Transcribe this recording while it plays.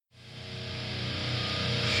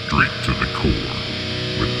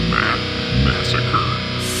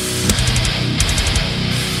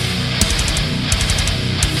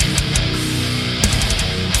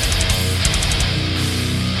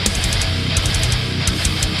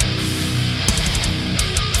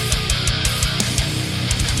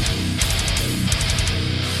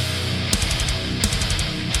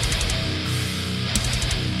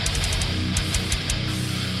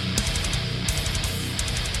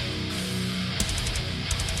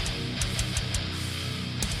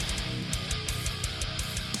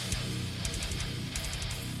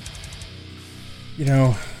You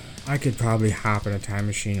know, I could probably hop in a time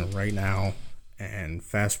machine right now and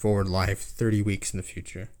fast forward life 30 weeks in the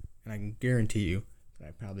future. And I can guarantee you that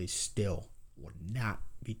I probably still would not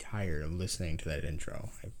be tired of listening to that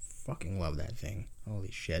intro. I fucking love that thing.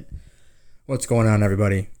 Holy shit. What's going on,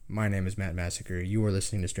 everybody? My name is Matt Massacre. You are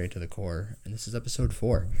listening to Straight to the Core, and this is episode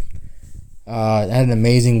 4. I had an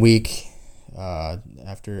amazing week.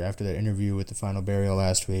 After the interview with the Final Burial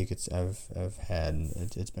last week, it's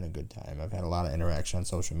been a good time. I've had a lot of interaction on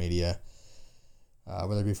social media,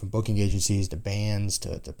 whether it be from booking agencies to bands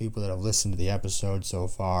to people that have listened to the episode so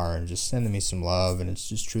far and just sending me some love. And it's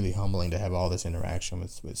just truly humbling to have all this interaction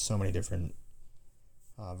with so many different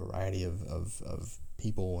variety of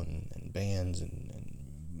people and bands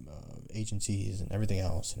and agencies and everything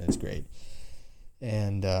else, and it's great.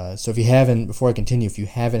 And so if you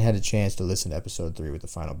haven't had a chance to listen to episode 3 with the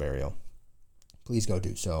Final Burial, please go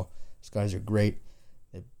do so. These guys are great.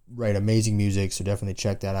 They write amazing music, so definitely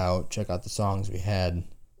check that out. Check out the songs we had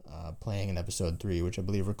playing in episode 3, which I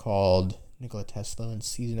believe were called Nikola Tesla and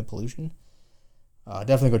Season of Pollution.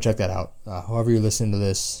 Definitely go check that out. However you're listening to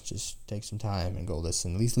this, just take some time and go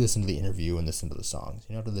listen. At least listen to the interview and listen to the songs.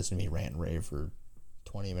 You don't have to listen to me rant and rave for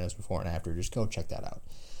 20 minutes before and after. Just go check that out.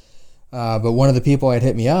 But one of the people had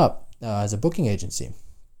hit me up is a booking agency,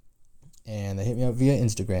 and they hit me up via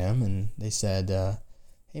Instagram, and they said,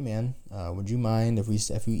 "Hey man, would you mind if we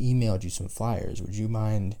emailed you some flyers? Would you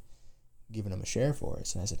mind giving them a share for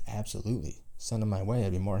us?" And I said, "Absolutely, send them my way.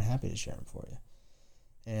 I'd be more than happy to share them for you."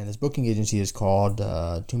 And this booking agency is called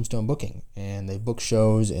Tombstone Booking, and they book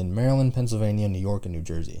shows in Maryland, Pennsylvania, New York, and New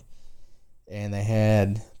Jersey. And they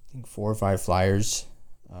had, I think, 4 or 5 flyers.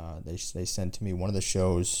 They sent to me. One of the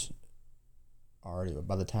shows already,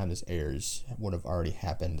 by the time this airs, would have already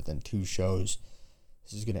happened. Then 2 shows.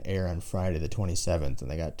 This is going to air on Friday the 27th, and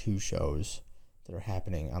they got 2 shows that are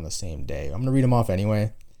happening on the same day. I'm going to read them off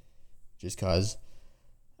anyway, just because.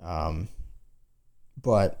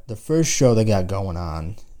 But the first show they got going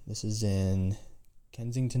on, this is in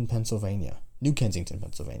Kensington, Pennsylvania. New Kensington,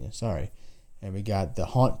 Pennsylvania, sorry. And we got the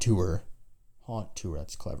Haunt Tour. Haunt Tour,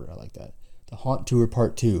 that's clever, I like that. The Haunt Tour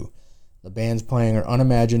Part 2. The bands playing are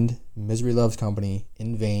Unimagined, Misery Loves Company,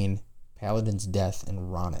 In Vain, Paladin's Death,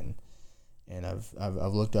 and Ronin. And I've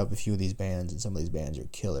looked up a few of these bands, and some of these bands are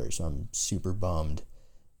killer, so I'm super bummed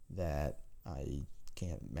that I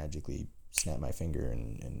can't magically snap my finger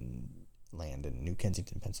and land in New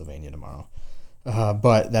Kensington, Pennsylvania tomorrow.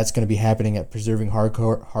 But that's going to be happening at Preserving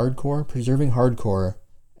Hardcore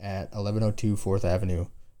at 1102 4th Avenue,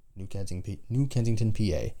 New Kensington,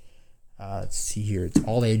 PA. Let's see here. It's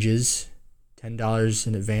all ages, $10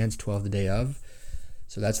 in advance, 12 the day of.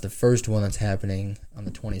 So that's the first one that's happening on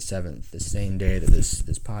the 27th, the same day that this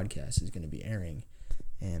podcast is going to be airing.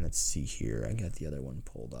 And let's see here. I got the other one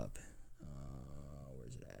pulled up.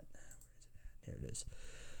 Where's it at? There it is.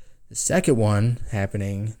 The second one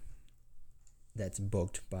happening that's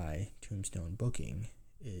booked by Tombstone Booking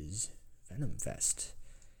is Venom Fest.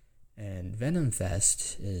 And Venom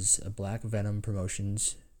Fest is a Black Venom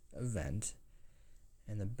Promotions event,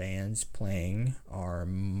 and the bands playing are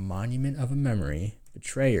Monument of a Memory,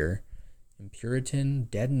 Betrayer, Impuritan,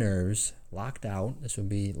 Dead Nerves, Locked Out. This will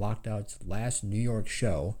be Locked Out's last New York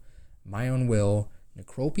show. My Own Will,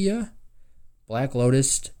 Necropia, Black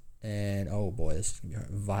Lotus, and oh boy, this is gonna be hard.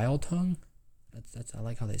 Vile Tongue. That's I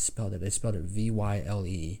like how they spelled it. They spelled it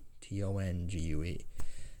VYLETONGUE.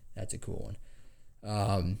 That's a cool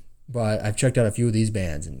one. But I've checked out a few of these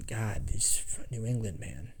bands, and God, these New England,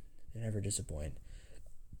 man, they never disappoint.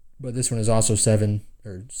 But this one is also 7.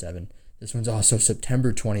 This one's also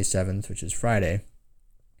September 27th, which is Friday,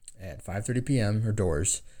 at 5:30 p.m. Her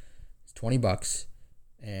doors. It's $20,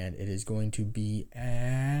 and it is going to be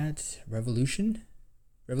at Revolution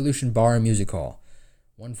Bar and Music Hall,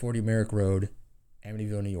 140 Merrick Road,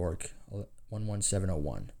 Amityville, New York,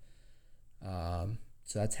 11701.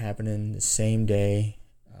 So that's happening the same day.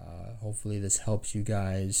 Hopefully this helps you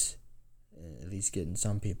guys, at least getting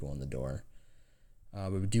some people in the door.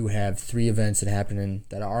 But we do have 3 events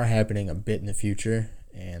that are happening a bit in the future,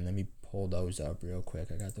 and let me pull those up real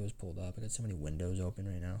quick. I got those pulled up. I got so many windows open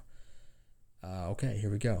right now. Okay, here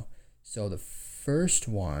we go. So the first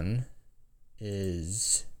one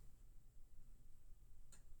is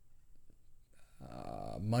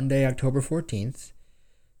Monday, October 14th.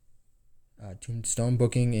 Tombstone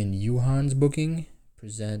Booking and Yuhan's Booking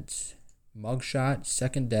present Mugshot,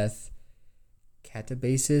 Second Death,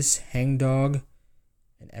 Catabasis, Hangdog,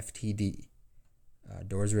 and FTD.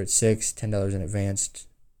 Doors are at $6, $10 in advance,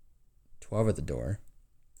 12 at the door.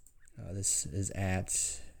 This is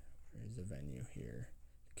at, where's the venue here?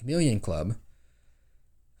 Chameleon Club.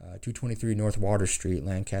 223 North Water Street,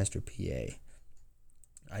 Lancaster, PA.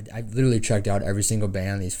 I literally checked out every single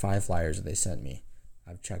band, these 5 flyers that they sent me.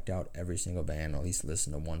 I've checked out every single band, at least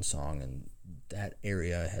listened to one song, and that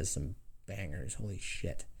area has some bangers. Holy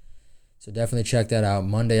shit. So definitely check that out.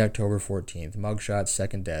 Monday, October 14th. Mugshot,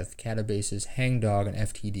 Second Death, Catabases, Hangdog, and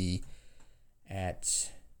FTD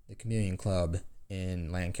at the Chameleon Club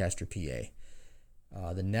in Lancaster, PA.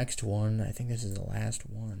 The next one, I think this is the last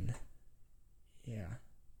one. Yeah.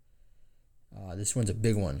 This one's a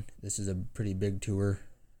big one. This is a pretty big tour.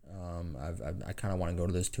 I kind of want to go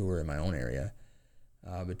to this tour in my own area.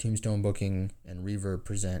 But Tombstone Booking and Reverb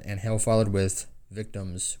present, and Hell followed with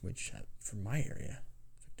Victims, which from my area,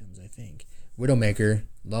 Victims, I think. Widowmaker,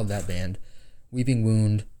 love that band. Weeping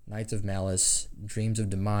Wound, Knights of Malice, Dreams of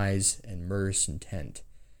Demise, and Murderous Intent.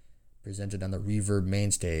 Presented on the Reverb main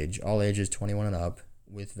stage, all ages 21 and up,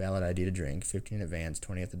 with valid ID to drink, 15 in advance,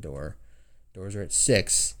 20 at the door. Doors are at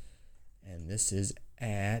 6, and this is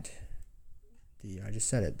at I just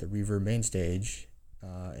said it, the Reverb main stage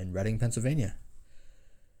in Reading, Pennsylvania.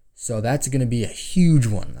 So that's going to be a huge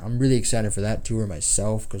one. I'm really excited for that tour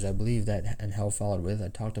myself, because I believe that and Hell Followed With, I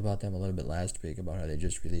talked about them a little bit last week about how they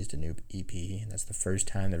just released a new EP, and that's the first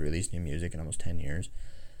time they released new music in almost 10 years.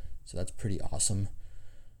 So that's pretty awesome.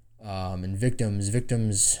 And Victims,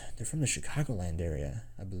 they're from the Chicagoland area,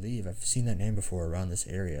 I believe. I've seen that name before around this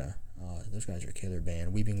area. Those guys are a killer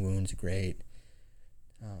band. Weeping Wound's great.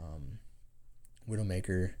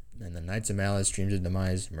 Widowmaker, and the Knights of Malice, Dreams of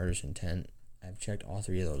Demise, Murderous Intent. I've checked all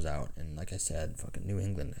 3 of those out, and like I said, fucking New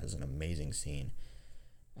England has an amazing scene.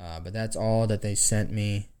 But that's all that they sent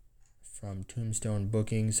me from Tombstone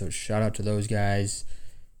Booking, so shout out to those guys.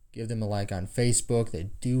 Give them a like on Facebook. They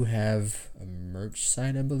do have a merch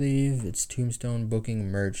site, I believe. It's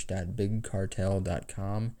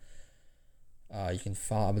tombstonebookingmerch.bigcartel.com. You can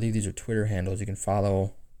follow, I believe these are Twitter handles. You can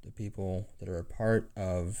follow the people that are a part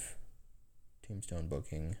of Tombstone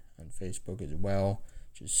Booking on Facebook as well.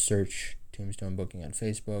 Just search Tombstone Booking on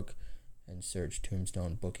Facebook and search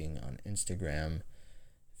Tombstone Booking on Instagram.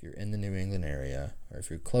 If you're in the New England area, or if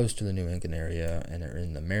you're close to the New England area and are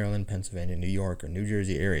in the Maryland, Pennsylvania, New York, or New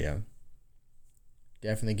Jersey area,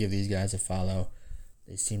 definitely give these guys a follow.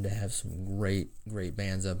 They seem to have some great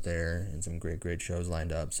bands up there and some great shows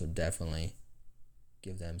lined up, so definitely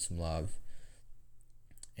give them some love.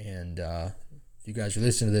 And if you guys are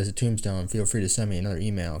listening to this at Tombstone, feel free to send me another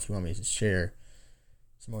email if you want me to share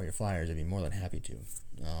some more of your flyers. I'd be more than happy to.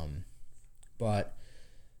 But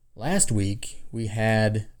last week we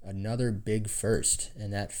had another big first,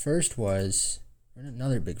 and that first was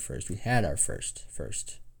another big first. We had our first. I'm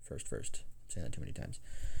saying that too many times.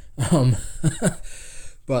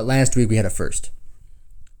 But last week we had a first,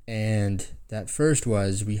 and that first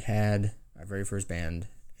was we had our very first band,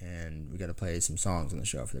 and we got to play some songs on the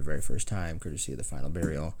show for the very first time, courtesy of the Final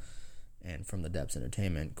Burial and From the Depths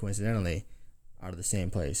Entertainment, coincidentally out of the same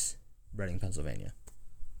place, Reading, Pennsylvania.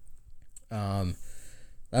 That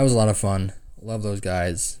was a lot of fun. Love those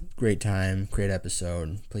guys. Great time, great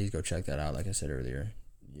episode. Please go check that out. Like I said earlier,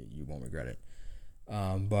 you won't regret it.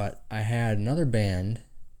 But I had another band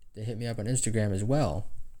that hit me up on Instagram as well,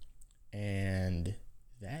 and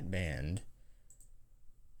that band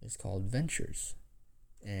is called Ventures.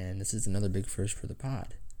 And this is another big first for the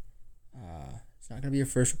pod. It's not going to be a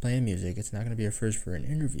first for playing music. It's not going to be a first for an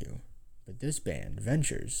interview. But this band,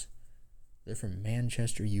 Ventures, they're from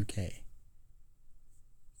Manchester, UK.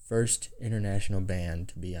 First international band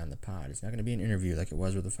to be on the pod. It's not going to be an interview like it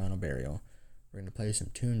was with the Final Burial. We're going to play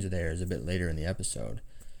some tunes of theirs a bit later in the episode.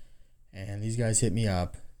 And these guys hit me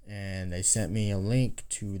up, and they sent me a link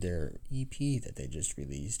to their EP that they just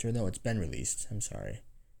released. Or no, it's been released. I'm sorry.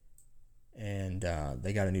 And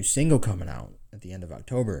they got a new single coming out at the end of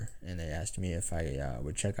October, and they asked me if I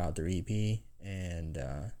would check out their EP and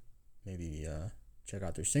maybe check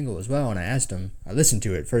out their single as well. And I asked them. I listened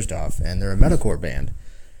to it first off, and they're a metalcore band,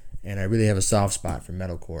 and I really have a soft spot for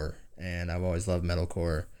metalcore, and I've always loved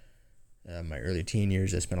metalcore. My early teen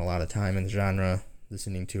years, I spent a lot of time in the genre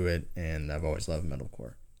listening to it, and I've always loved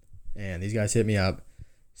metalcore. And these guys hit me up,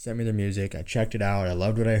 sent me their music. I checked it out. I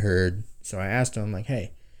loved what I heard, so I asked them, like,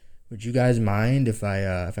 hey, would you guys mind if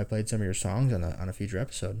I played some of your songs on a future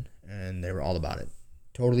episode? And they were all about it.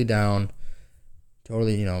 Totally down.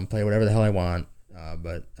 Totally, play whatever the hell I want.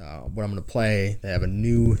 But what I'm going to play, they have a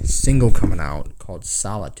new single coming out called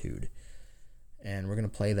Solitude. And we're going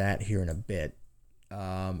to play that here in a bit.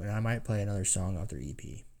 And I might play another song off their EP.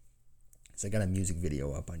 So I got a music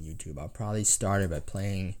video up on YouTube. I'll probably start it by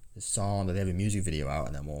playing the song that they have a music video out,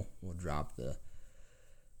 and then we'll drop the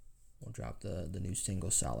new single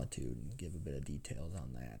Solitude and give a bit of details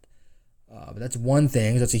on that. But that's one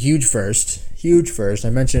thing. That's a huge first. Huge first. I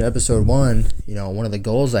mentioned episode 1, one of the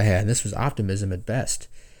goals I had, and this was optimism at best.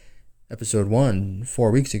 Episode 1,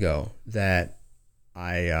 4 weeks ago, that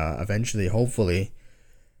I eventually, hopefully,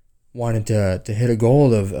 wanted to hit a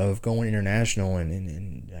goal of going international,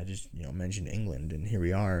 and I just mentioned England, and here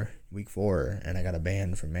we are, week 4, and I got a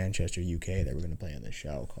band from Manchester, UK that we're going to play on this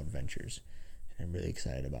show called Ventures, and I'm really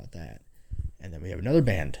excited about that. And then we have another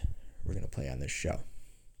band we're going to play on this show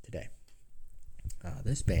today.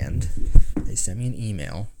 This band, they sent me an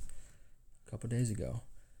email a couple days ago,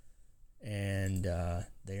 and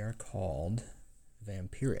they are called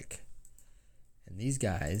Vampiric, and these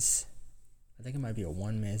guys, I think it might be a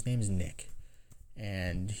one-man. His name is Nick,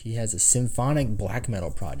 and he has a symphonic black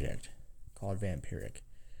metal project called Vampiric,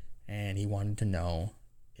 and he wanted to know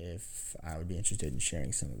if I would be interested in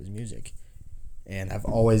sharing some of his music. And I've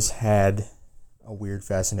always had a weird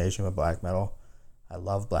fascination with black metal. I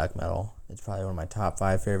love black metal. It's probably one of my top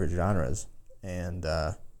 5 favorite genres, and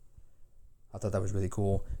I thought that was really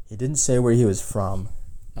cool. He didn't say where he was from,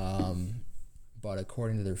 but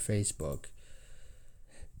according to their Facebook,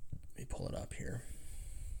 let me pull it up here.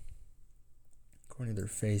 According to their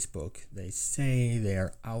Facebook, they say they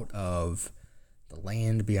are out of the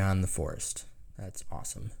land beyond the forest. That's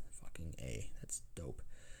awesome. Fucking A. That's dope.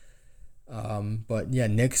 But yeah,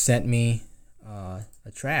 Nick sent me a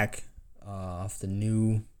track off the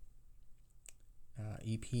new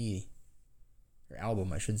EP, or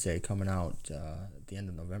album, I should say, coming out at the end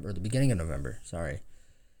of November, or the beginning of November, sorry.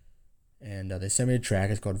 And they sent me a track.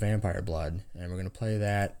 It's called Vampire Blood, and we're going to play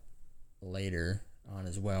that later on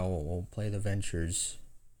as well. We'll play the Ventures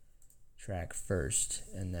track first,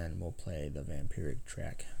 and then we'll play the Vampiric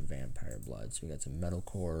track, Vampire Blood. So we got some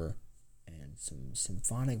metalcore and some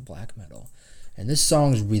symphonic black metal. And this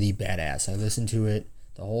song's really badass. I listened to it,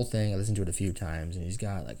 the whole thing. I listened to it a few times, and he's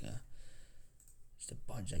got like just a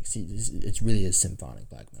bunch. Like, see, it's really a symphonic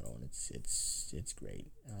black metal, and it's great.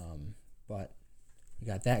 But we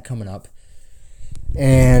got that coming up,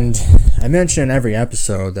 and I mention in every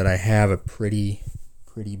episode that I have a pretty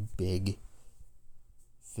big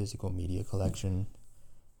physical media collection.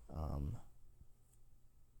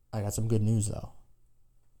 I got some good news though.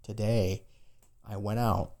 Today, I went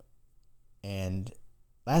out, and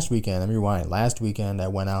last weekend, let me rewind. Last weekend, I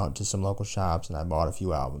went out to some local shops, and I bought a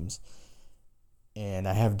few albums. And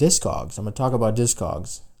I have Discogs. I'm going to talk about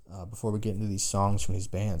Discogs. Before we get into these songs from these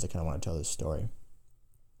bands, I kind of want to tell this story.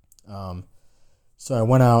 So I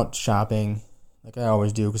went out shopping, like I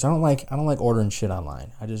always do, because I don't like ordering shit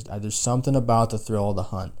online. There's something about the thrill of the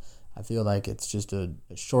hunt. I feel like it's just a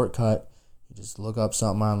shortcut. You just look up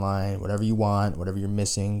something online, whatever you want, whatever you're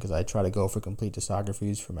missing, because I try to go for complete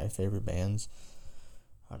discographies for my favorite bands.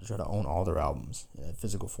 I try to own all their albums in a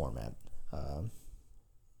physical format.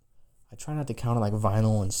 I try not to count it like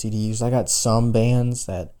vinyl and CDs. I got some bands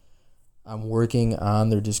that I'm working on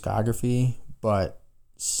their discography, but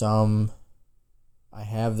some I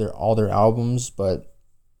have all their albums, but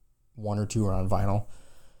 1 or 2 are on vinyl.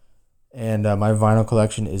 And my vinyl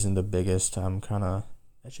collection isn't the biggest. That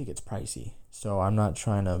shit gets pricey. So I'm not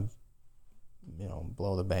trying to,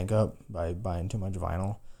 blow the bank up by buying too much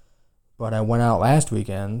vinyl. But I went out last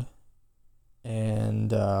weekend,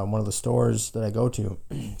 and one of the stores that I go to,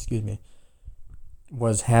 excuse me,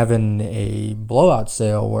 was having a blowout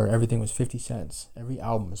sale where everything was 50 cents. Every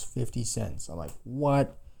album was 50 cents. I'm like,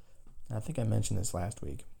 what? And I think I mentioned this last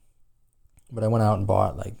week. But I went out and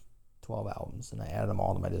bought like 12 albums, and I added them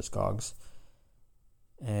all to my Discogs.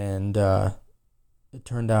 And it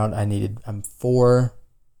turned out I'm 4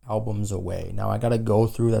 albums away. Now I got to go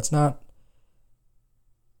through, that's not,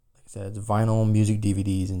 like I said, it's vinyl, music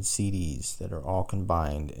DVDs, and CDs that are all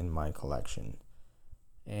combined in my collection.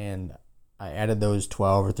 And I added those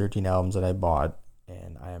 12 or 13 albums that I bought,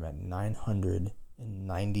 and I am at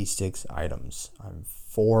 996 items. I'm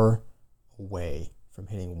 4 away from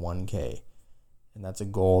hitting 1K. And that's a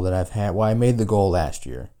goal that I've had. Well, I made the goal last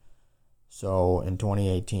year. So in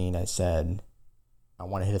 2018, I said I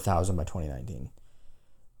want to hit 1,000 by 2019.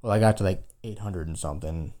 Well, I got to like 800 and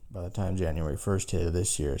something by the time January 1st hit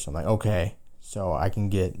this year. So I'm like, okay, so I can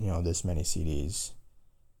get, this many CDs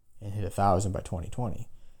and hit 1,000 by 2020.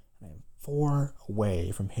 And I'm 4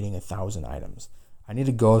 away from hitting 1,000 items. I need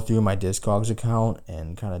to go through my Discogs account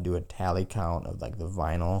and kind of do a tally count of like the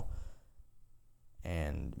vinyl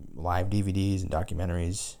and live DVDs and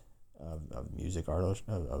documentaries of music artists.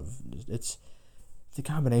 It's a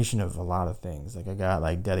combination of a lot of things. Like I got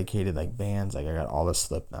like dedicated like bands. Like I got all the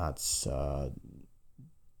Slipknot's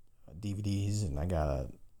DVDs, and I got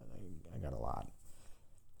a lot.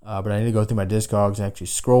 But I need to go through my Discogs and actually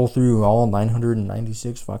scroll through all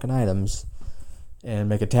 996 fucking items and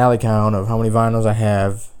make a tally count of how many vinyls I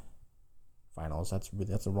have. Vinyls,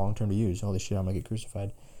 that's the wrong term to use. Holy shit, I'm gonna get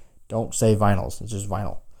crucified. Don't say vinyls. It's just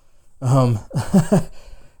vinyl. I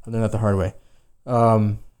learned that the hard way.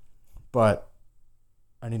 But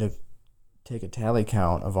I need to take a tally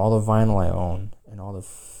count of all the vinyl I own and all the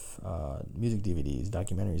music DVDs,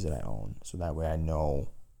 documentaries that I own, so that way I know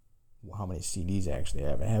how many CDs I actually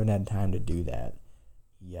have. I haven't had time to do that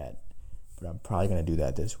yet, but I'm probably going to do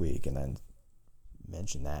that this week and then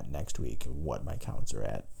mention that next week of what my counts are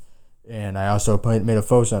at. And I also made a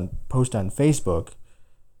post on Facebook,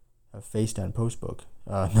 a faced on Postbook.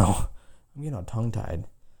 No, I'm getting all tongue-tied.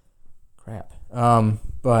 Crap.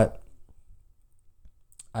 But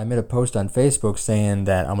I made a post on Facebook saying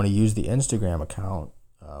that I'm going to use the Instagram account,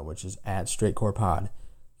 which is at StraightCorePod.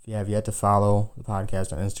 If you have yet to follow the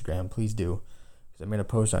podcast on Instagram, please do. Because I made a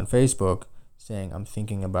post on Facebook saying I'm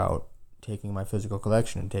thinking about taking my physical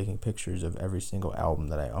collection and taking pictures of every single album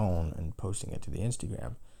that I own and posting it to the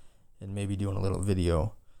Instagram. And maybe doing a little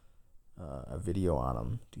video, on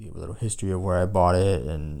them to give a little history of where I bought it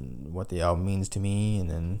and what the album means to me, and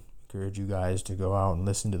then encourage you guys to go out and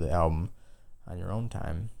listen to the album on your own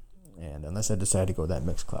time. And unless I decide to go that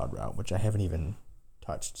Mixcloud route, which I haven't even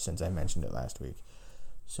touched since I mentioned it last week.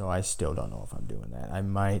 So I still don't know if I'm doing that. I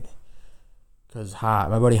might, because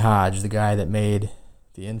my buddy Hodge, the guy that made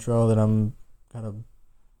the intro that I'm kind of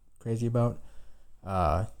crazy about,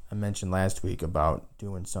 I mentioned last week about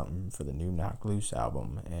doing something for the new Knocked Loose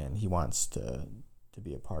album, and he wants to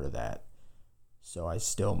be a part of that. So I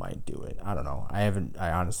still might do it. I don't know. I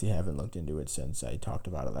honestly haven't looked into it since I talked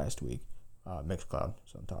about it last week. Mixcloud,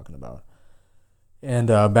 so I'm talking about. And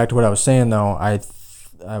back to what I was saying though, I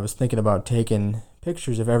was thinking about taking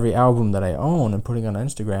pictures of every album that I own and putting on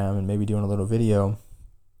Instagram, and maybe doing a little video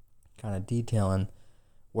kind of detailing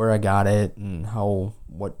where I got it and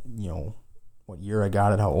what year I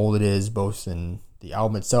got it, how old it is, both in the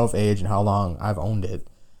album itself, age, and how long I've owned it.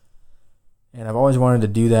 And I've always wanted to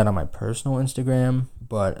do that on my personal Instagram,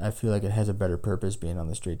 but I feel like it has a better purpose being on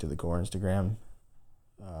the Straight to the Core Instagram.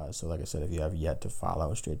 So like I said, if you have yet to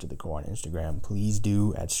follow Straight to the Core on Instagram, please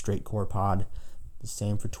do, at StraightCorePod. The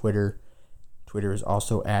same for Twitter. Twitter is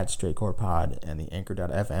also at StraightCorePod, and the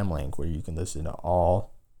Anchor.fm link where you can listen to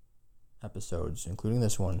all episodes, including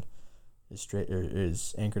this one,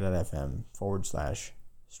 is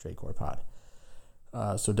Anchor.fm/StraightCorePod.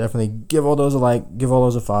 So definitely give all those a like, give all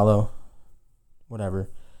those a follow, whatever.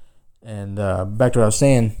 And back to what I was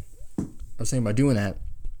saying. I was saying about doing that,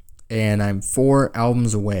 and I'm 4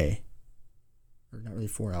 albums away, or not really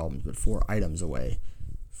 4 albums, but 4 items away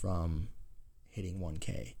from hitting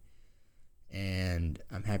 1K. And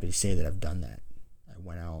I'm happy to say that I've done that. I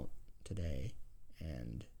went out today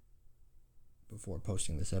and before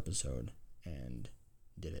posting this episode and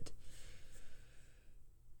did it.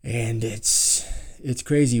 And it's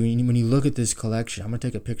crazy when you look at this collection. I'm gonna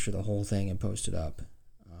take a picture of the whole thing and post it up.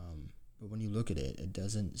 But when you look at it, it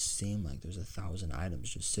doesn't seem like there's 1,000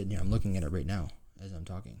 items just sitting here. I'm looking at it right now as I'm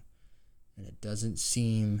talking, and it doesn't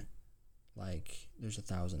seem like there's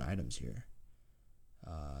 1,000 items here.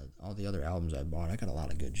 All the other albums I bought, I got a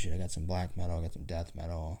lot of good shit. I got some black metal, I got some death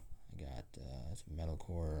metal, I got some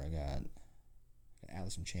metalcore, I got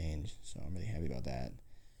Alice in Chains, so I'm really happy about that.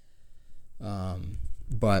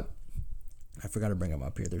 But I forgot to bring them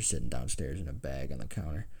up here. They're sitting downstairs in a bag on the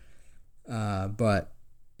counter. But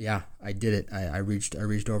yeah, I did it. I reached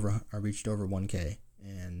over 1K,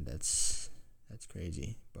 and that's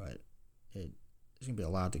crazy. But there's gonna be a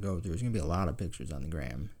lot to go through. There's gonna be a lot of pictures on the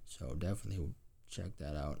gram, so definitely check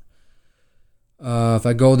that out. If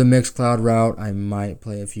I go the Mixcloud route, I might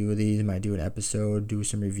play a few of these. I might do an episode, do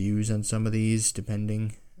some reviews on some of these,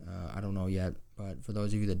 depending. I don't know yet. But for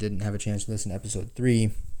those of you that didn't have a chance to listen to episode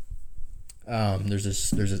 3, there's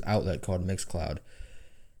this outlet called Mixcloud,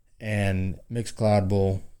 and Mixcloud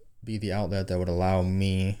will be the outlet that would allow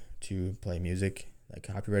me to play music, like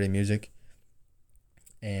copyrighted music.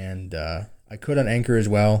 And I could on Anchor as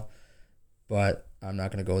well, but I'm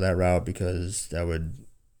not gonna go that route because I would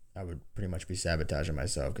pretty much be sabotaging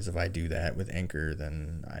myself. Because if I do that with Anchor,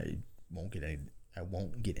 then I won't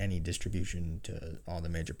get any distribution to all the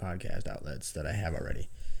major podcast outlets that I have already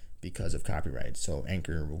because of copyright. So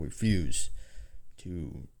Anchor will refuse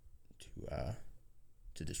to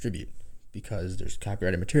distribute because there's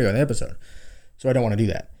copyrighted material in the episode. So I don't want to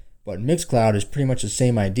do that. But Mixcloud is pretty much the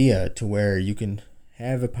same idea, to where you can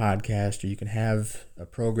have a podcast or you can have a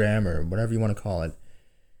program or whatever you want to call it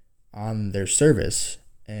on their service,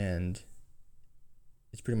 and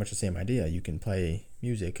it's pretty much the same idea. You can play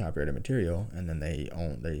music, copyrighted material, and then they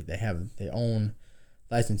own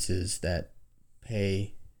licenses that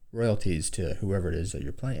pay royalties to whoever it is that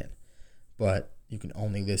you're playing. But you can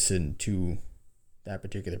only listen to that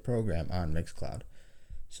particular program on Mixcloud.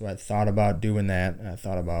 So I thought about doing that, and I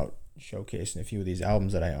thought about showcasing a few of these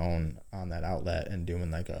albums that I own on that outlet and doing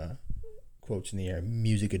like a quotes in the air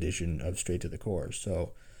music edition of Straight to the Core.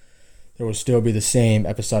 So there will still be the same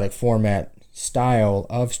episodic format style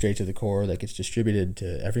of Straight to the Core that gets distributed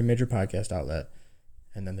to every major podcast outlet,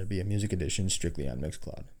 and then there'll be a music edition strictly on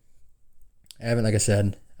Mixcloud. Like I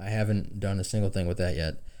said, I haven't done a single thing with that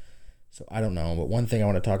yet, so I don't know. But one thing I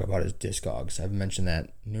want to talk about is Discogs. I've mentioned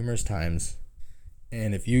that numerous times,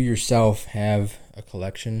 and if you yourself have a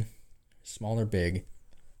collection, small or big,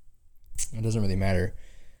 it doesn't really matter.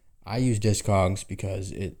 I use Discogs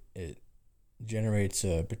because it generates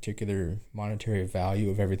a particular monetary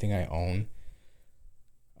value of everything I own.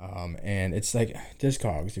 And it's like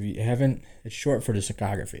Discogs. If you haven't, it's short for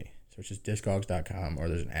discography. So it's just discogs.com, or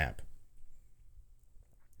there's an app.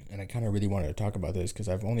 And I kind of really wanted to talk about this because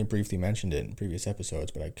I've only briefly mentioned it in previous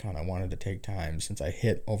episodes, but I kind of wanted to take time since I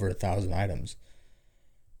hit over 1,000 items.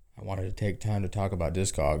 I wanted to take time to talk about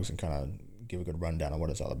Discogs and kind of give a good rundown on what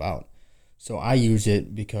it's all about. So I use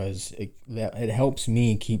it because it helps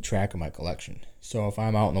me keep track of my collection. So if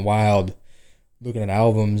I'm out in the wild looking at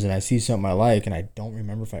albums and I see something I like and I don't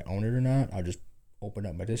remember if I own it or not, I'll just open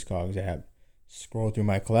up my Discogs app, scroll through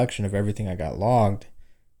my collection of everything I got logged,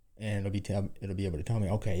 and it'll be able to tell me,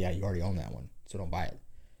 okay, yeah, you already own that one, so don't buy it.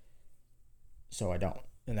 So I don't.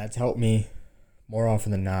 And that's helped me more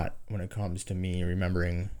often than not when it comes to me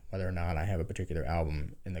remembering whether or not I have a particular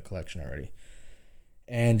album in the collection already.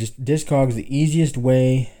 And just Discogs, the easiest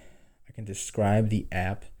way I can describe the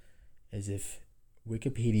app is if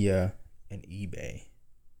Wikipedia and eBay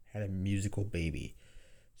had a musical baby.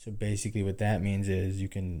 So basically what that means is you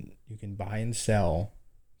can buy and sell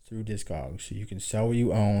through Discogs. So you can sell what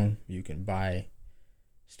you own, you can buy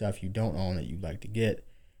stuff you don't own that you'd like to get,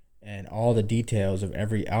 and all the details of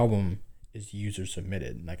every album is user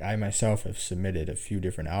submitted. Like I myself have submitted a few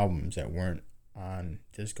different albums that weren't on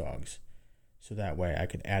Discogs, so that way I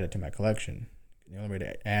could add it to my collection. The only way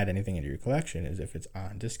to add anything into your collection is if it's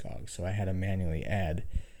on Discogs. So I had to manually add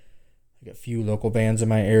like a few local bands in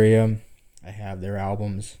my area. I have their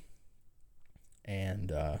albums,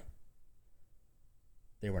 and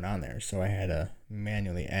they weren't on there. So I had to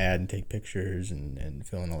manually add and take pictures and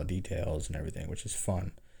fill in all the details and everything, which is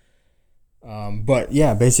fun. But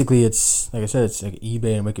yeah, basically it's, like I said, it's like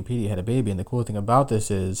eBay and Wikipedia had a baby. And the cool thing about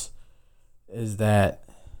this is that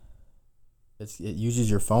it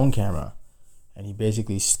uses your phone camera, and you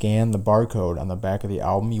basically scan the barcode on the back of the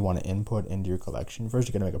album you want to input into your collection. First,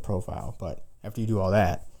 you're going to make a profile, but after you do all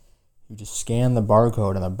that, you just scan the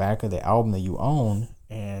barcode on the back of the album that you own,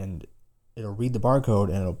 and it'll read the barcode,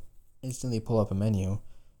 and it'll instantly pull up a menu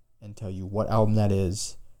and tell you what album that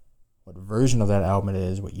is, what version of that album it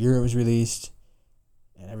is, what year it was released,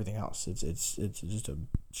 and everything else. It's just a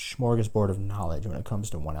smorgasbord of knowledge when it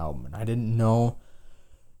comes to one album. And I didn't know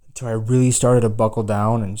until I really started to buckle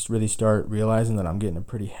down and really start realizing that I'm getting a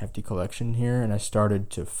pretty hefty collection here, and I started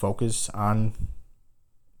to focus on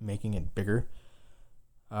making it bigger,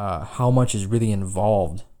 how much is really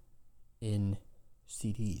involved in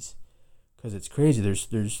CDs. Because it's crazy.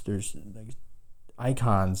 There's like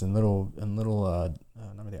icons and little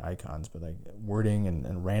not really icons, but like wording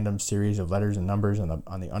and random series of letters and numbers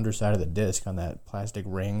on the underside of the disc on that plastic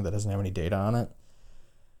ring that doesn't have any data on it.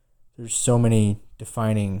 There's so many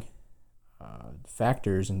defining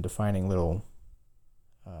factors and defining little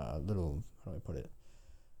how do I put it?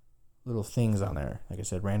 Little things on there. Like I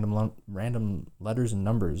said, random letters and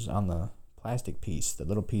numbers on the plastic piece, the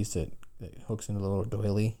little piece that hooks into the little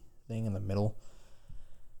doily thing in the middle.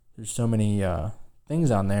 There's so many things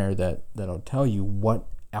on there that'll tell you what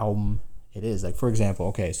album it is. Like for example,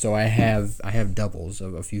 okay, so I have doubles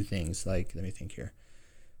of a few things. Like let me think here.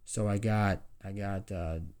 So I got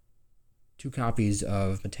 2 copies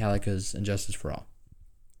of Metallica's And Justice for All.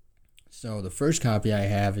 So the first copy I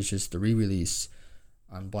have is just the re-release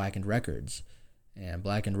on Blackened Records, and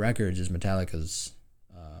Blackened Records is Metallica's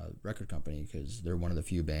record company because they're one of the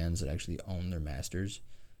few bands that actually own their masters.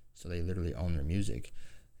 So they literally own their music.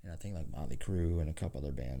 And I think like Motley Crue and a couple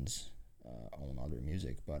other bands own all their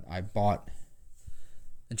music. But I bought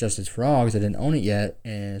Justice for All because I didn't own it yet,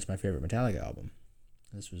 and it's my favorite Metallica album.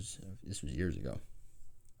 This was years ago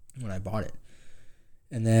when I bought it.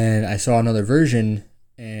 And then I saw another version,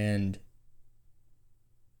 and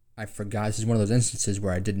I forgot. This is one of those instances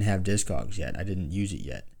where I didn't have Discogs yet. I didn't use it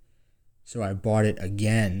yet. So I bought it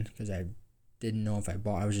again because I didn't know if I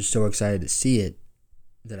was just so excited to see it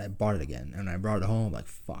that I bought it again. And I brought it home, I'm like,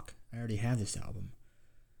 fuck, I already have this album.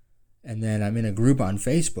 And then I'm in a group on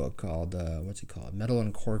Facebook called Metal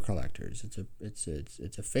and Core Collectors. It's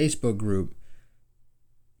a Facebook group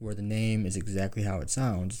where the name is exactly how it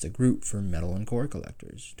sounds. It's a group for metal and core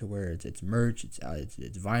collectors, to where it's merch, it's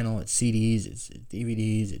vinyl, it's CDs, it's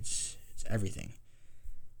DVDs, it's everything.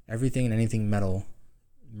 Everything and anything metal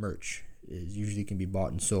merch is usually can be bought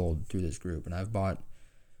and sold through this group. And I bought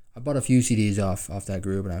a few CDs off that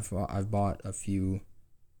group, and I've bought a few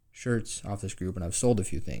shirts off this group, and I've sold a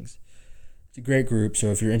few things. It's a great group, so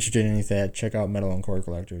if you're interested in any of that, check out Metal and Core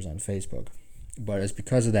Collectors on Facebook. But it's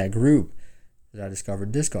because of that group that I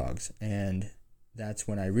discovered Discogs, and that's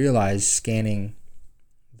when I realized, scanning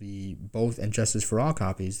the both And Justice for All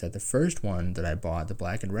copies, that the first one that I bought, the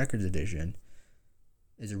Blackened Records edition,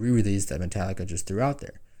 is a re-release that Metallica just threw out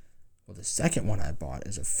there. Well, the second one I bought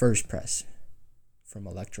is a first press from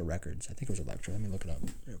Elektra Records. I think it was Elektra. Let me look it up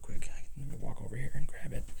real quick. Let me walk over here and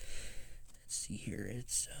grab it. Let's see here.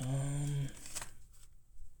 It's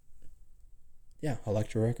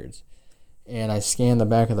Elektra Records. And I scanned the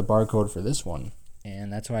back of the barcode for this one,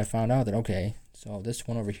 and that's how I found out that, okay, so this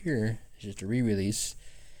one over here is just a re-release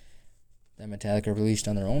that Metallica released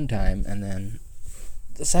on their own time, and then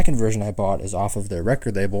the second version I bought is off of their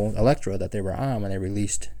record label, Elektra, that they were on when they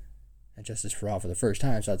released And Justice for All for the first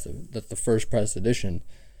time. So that's the first press edition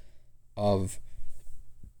of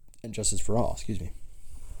And Justice for All,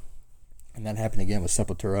 And that happened again with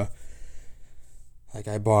Sepultura. Like,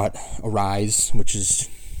 I bought Arise, which is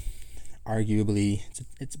arguably,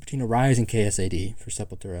 it's between Arise and KSAD for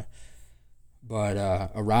Sepultura. But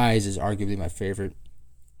Arise is arguably my favorite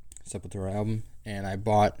Sepultura album. And I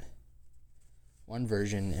bought one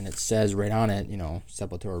version, and it says right on it,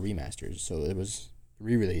 Sepultura Remasters. So it was a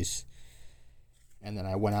re-release. And then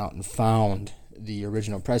I went out and found the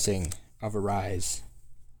original pressing of Arise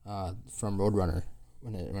from Roadrunner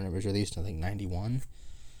when it was released, I think, 91.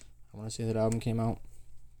 I want to say that album came out.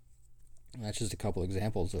 And that's just a couple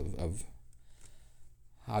examples of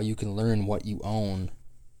how you can learn what you own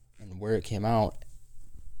and where it came out,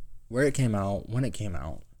 when it came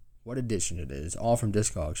out, what edition it is, all from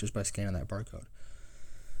Discogs, just by scanning that barcode.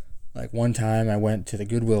 Like, one time I went to the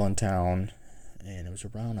Goodwill in town, and it was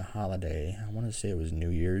around a holiday. I want to say it was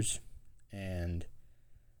New Year's, and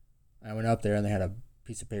I went up there, and they had a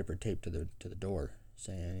piece of paper taped to the door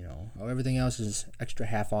saying, everything else is extra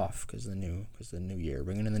half off because the new year,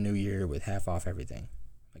 bringing in the new year with half off everything.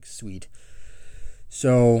 Like, sweet.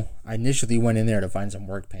 So I initially went in there to find some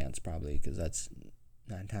work pants, probably, because that's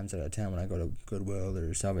 9 times out of 10 when I go to Goodwill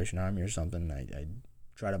or Salvation Army or something, I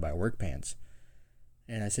try to buy work pants.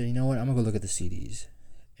 And I said, you know what, I'm going to go look at the CDs.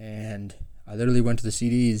 And I literally went to the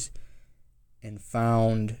CDs and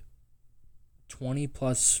found 20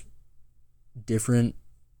 plus different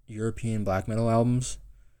European black metal albums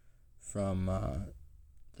from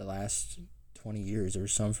the last 20 years. There were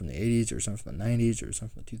some from the 80s, there were some from the 90s, there were some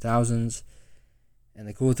from the 2000s. And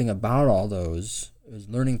the cool thing about all those is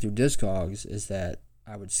learning through Discogs is that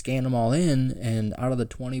I would scan them all in, and out of the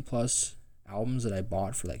 20 plus albums that I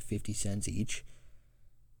bought for like 50 cents each,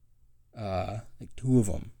 like 2 of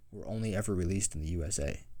them were only ever released in the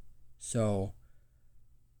USA. So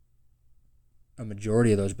a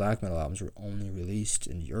majority of those black metal albums were only released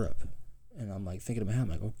in Europe. And I'm like thinking to my head, I'm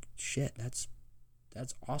like, oh shit, that's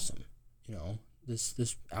awesome.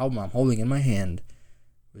 This album I'm holding in my hand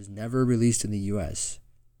was never released in the US,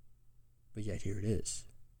 but yet here it is.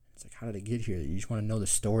 It's like, how did it get here? You just want to know the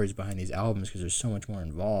stories behind these albums, because there's so much more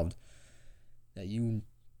involved that you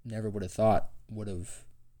never would have thought would have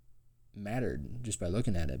mattered just by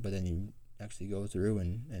looking at it. But then you actually go through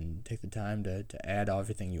and take the time to add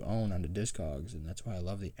everything you own onto Discogs, and that's why I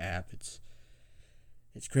love the app. It's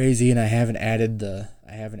crazy, and I haven't added the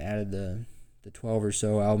 12 or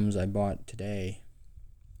so albums I bought today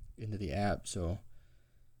into the app, so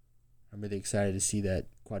I'm really excited to see that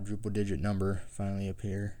quadruple digit number finally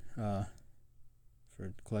appear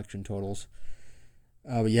for collection totals.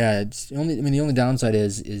 But yeah, it's the only downside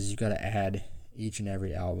is you got to add each and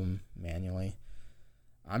every album manually.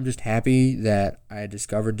 I'm just happy that I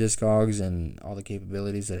discovered Discogs and all the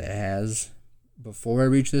capabilities that it has before I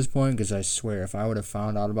reached this point, because I swear if I would have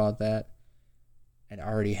found out about that and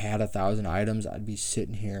already had 1,000 items, I'd be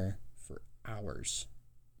sitting here for hours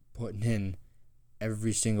putting in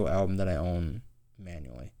every single album that I own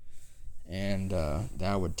manually, and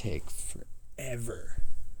that would take forever.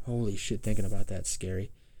 Holy shit, thinking about that's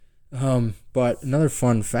scary. But another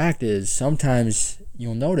fun fact is, sometimes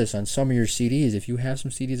you'll notice on some of your CDs, if you have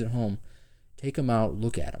some CDs at home, take them out,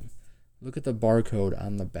 look at them. Look at the barcode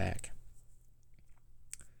on the back.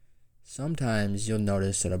 sometimes you'll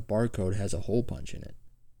notice that a barcode has a hole punch in it.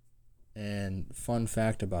 And fun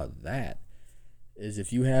fact about that is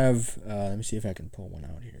if you have, let me see if I can pull one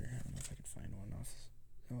out here. I don't know if I can find one off.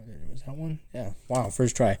 Oh, there was that one? Yeah, wow,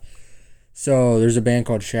 first try. So there's a band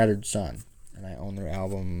called Shattered Sun, and I own their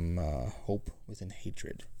album Hope Within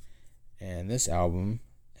Hatred. And this album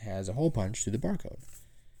has a hole punch through the barcode.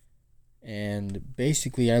 And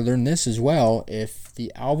basically I learned this as well. If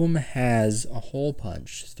the album has a hole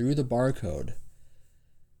punch through the barcode,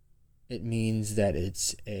 it means that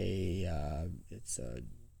it's a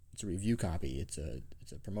review copy. It's a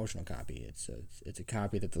promotional copy. It's a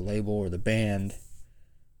copy that the label or the band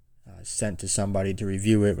sent to somebody to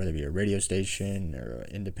review it, whether it be a radio station or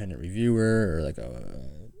an independent reviewer or like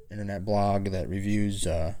a internet blog that reviews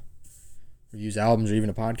albums or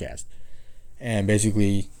even a podcast. And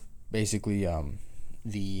basically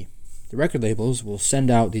the record labels will send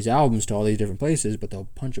out these albums to all these different places, but they'll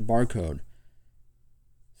punch a barcode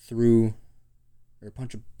through, or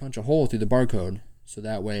punch a hole through the barcode, so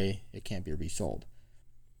that way it can't be resold.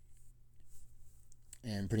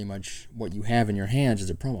 And pretty much what you have in your hands is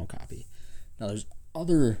a promo copy. Now there's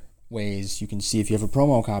other ways you can see if you have a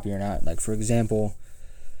promo copy or not. Like for example,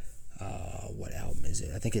 what album is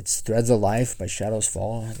it? I think it's Threads of Life by Shadows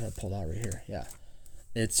Fall. I got it pulled out right here. Yeah.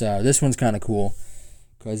 It's this one's kind of cool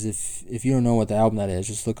because if you don't know what the album that is,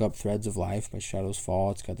 just look up Threads of Life by Shadows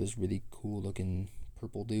Fall. It's got this really cool looking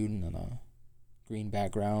purple dude and a green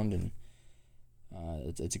background, and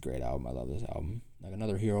it's a great album. I love this album. Like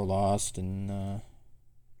Another Hero Lost and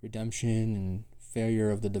Redemption and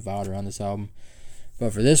Failure of the Devout are on this album.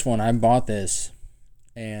 But for this one, I bought this,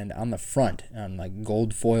 and on the front, on like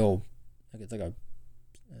gold foil,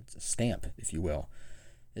 it's a stamp, if you will.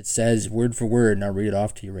 It says word for word, and I'll read it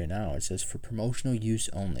off to you right now. It says, "For promotional use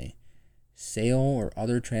only. Sale or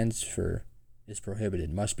other transfer is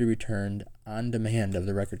prohibited. Must be returned on demand of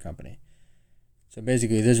the record company." So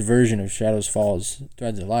basically, this version of Shadows Fall's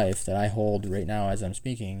Threads of Life that I hold right now as I'm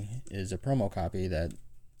speaking is a promo copy that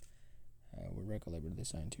what record label did they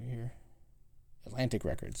sign to here? Atlantic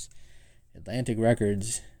Records. Atlantic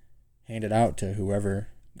Records handed out to whoever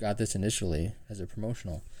got this initially as a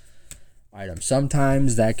promotional item.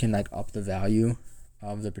 Sometimes that can like up the value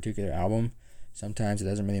of the particular album. Sometimes it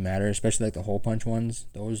doesn't really matter, especially like the hole punch ones.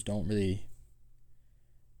 Those don't really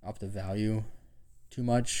up the value too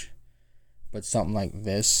much. But something like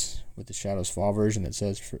this with the Shadows Fall version that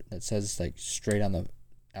says like straight on the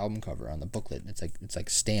album cover on the booklet. It's like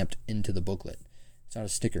stamped into the booklet. It's not a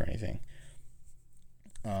sticker or anything.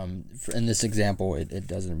 In this example, it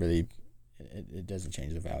doesn't really it doesn't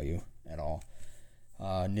change the value at all.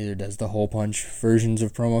 Neither does the hole punch versions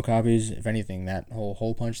of promo copies. If anything, that whole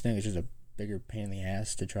hole punch thing is just a bigger pain in the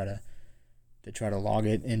ass to try to log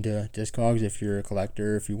it into Discogs if you're a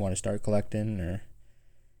collector, if you want to start collecting, or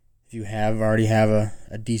if you already have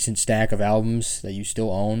a decent stack of albums that you still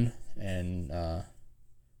own and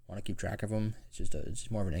want to keep track of them. It's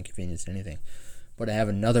more of an inconvenience than anything. But I have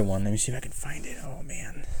another one. Let me see if I can find it. Oh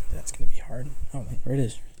man, that's gonna be hard. Oh, there it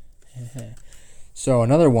is. So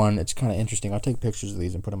another one, it's kind of interesting. I'll take pictures of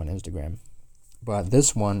these and put them on Instagram. But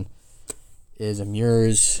this one is a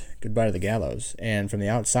Muir's Goodbye to the Gallows. And from the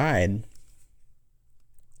outside,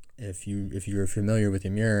 if you're familiar with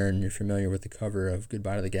Muir and you're familiar with the cover of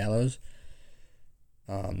Goodbye to the Gallows,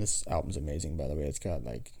 this album's amazing, by the way. It's got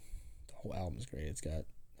like, the whole album's great. It's got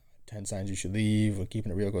 10 Signs You Should Leave, When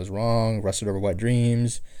Keeping It Real Goes Wrong, Rusted Over Wet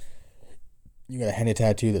Dreams. You got a henna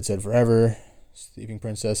tattoo that said Forever, Sleeping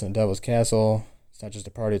Princess in the Devil's Castle, It's Not Just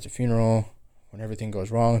a Party, It's a Funeral, When Everything Goes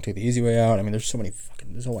Wrong, Take the Easy Way Out. I mean, there's so many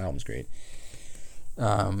this whole album's great.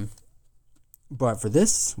 But for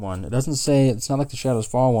this one, it doesn't say, it's not like the Shadows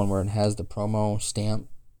Fall one where it has the promo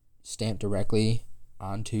stamped directly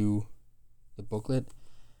onto the booklet.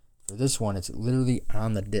 For this one, it's literally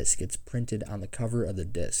on the disc. It's printed on the cover of the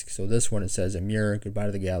disc. So this one, it says, Muir, Goodbye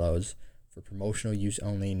to the Gallows, for promotional use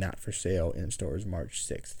only, not for sale, in stores March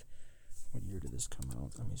 6th. What year did this come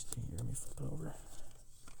out? Let me see here. Let me flip it over.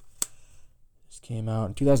 This came out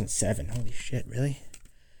in 2007. Holy shit, really?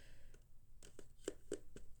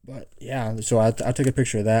 But yeah, so I'll take a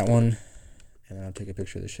picture of that one, and then I'll take a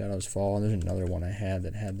picture of the Shadows Fall. And there's another one I had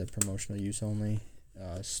that had the promotional use only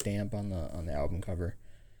stamp on the album cover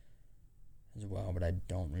as well, but I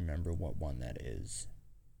don't remember what one that is.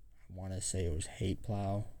 I want to say it was Hate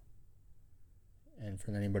Plow. And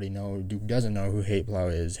for anybody who doesn't know who Hate Plow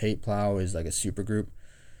is like a super group,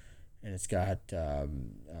 and it's got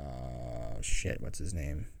what's his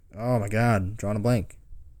name? Oh my god, drawing a blank.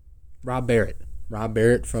 Rob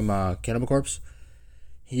Barrett from Cannibal Corpse.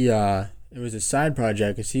 It was a side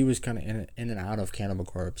project because he was kind of in and out of Cannibal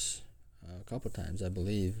Corpse a couple times, I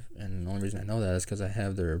believe. And the only reason I know that is because I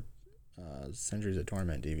have their Centuries of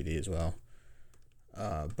Torment DVD as well.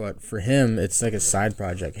 But for him, it's like a side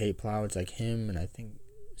project. Hate Plow, it's like him and I think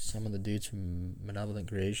some of the dudes from Malevolent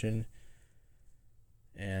Creation.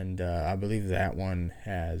 And I believe that one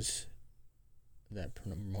has that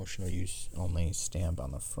promotional use only stamp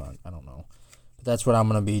on the front. I don't know. But that's what I'm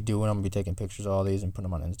going to be doing. I'm going to be taking pictures of all these and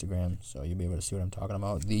putting them on Instagram. So you'll be able to see what I'm talking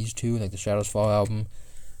about. These two, like the Shadows Fall album.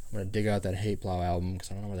 I'm going to dig out that Hate Plow album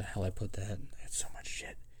because I don't know where the hell I put that. I had so much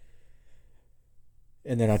shit.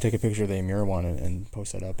 And then I'll take a picture of the Amir one and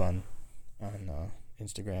post that up on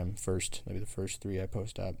Instagram first. Maybe the first 3 I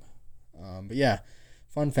post up. But yeah,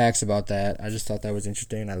 fun facts about that. I just thought that was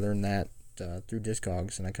interesting. I learned that through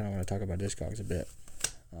Discogs, and I kind of want to talk about Discogs a bit.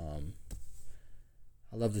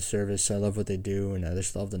 I love the service. I love what they do, and I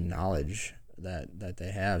just love the knowledge that they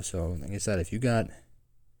have. So, like I said, if you got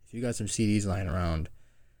some CDs lying around,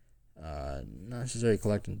 not necessarily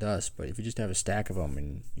collecting dust, but if you just have a stack of them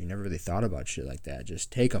and you never really thought about shit like that,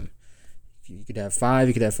 just take them. You could have 5,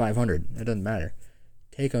 you could have 500. It doesn't matter.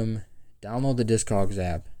 Take them, download the Discogs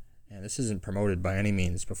app. And this isn't promoted by any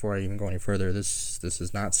means. Before I even go any further, this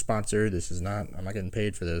is not sponsored. I'm not getting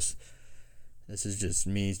paid for this. This is just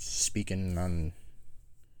me speaking on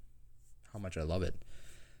how much I love it.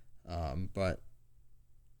 But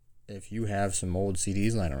if you have some old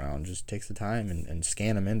CDs lying around, just take the time and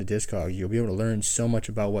scan them into Discogs. You'll be able to learn so much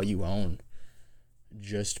about what you own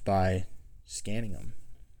just by scanning them.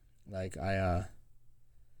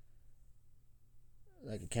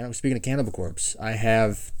 Speaking of Cannibal Corpse, I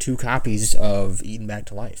have 2 copies of Eaten Back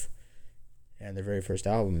to Life and their very first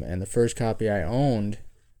album. And the first copy I owned,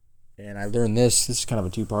 and I learned this is kind of a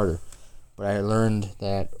 2-parter, but I learned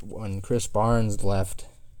that when Chris Barnes left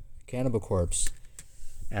Cannibal Corpse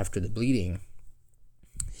after the bleeding,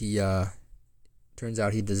 he turns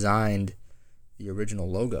out he designed the original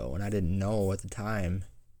logo, and I didn't know at the time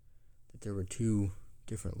that there were 2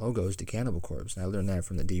 different logos to Cannibal Corpse, and I learned that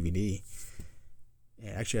from the DVD.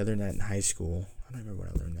 And actually, I learned that in high school. I don't remember when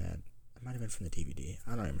I learned that. It might have been from the DVD.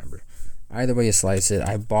 I don't remember. Either way you slice it,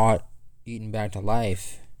 I bought Eaten Back to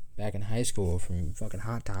Life back in high school from fucking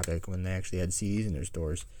Hot Topic when they actually had CDs in their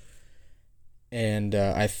stores. And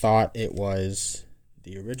I thought it was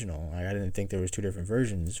the original. I didn't think there was 2 different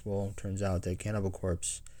versions. Well, it turns out that Cannibal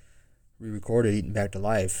Corpse re-recorded Eaten Back to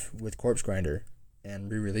Life with Corpse Grinder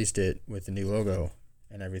and re-released it with the new logo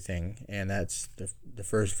and everything, and that's the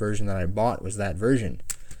first version that I bought was that version.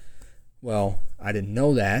 Well, I didn't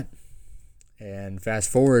know that, and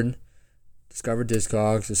fast forward, discovered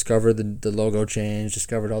Discogs, discovered the logo change,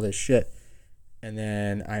 discovered all this shit, and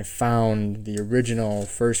then I found the original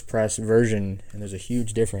first press version, and there's a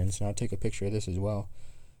huge difference, and I'll take a picture of this as well.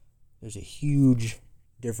 There's a huge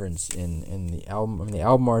difference in the album. I mean, the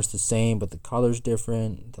album art's the same, but the color's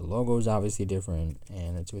different, the logo's obviously different,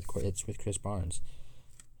 and it's with Chris Barnes.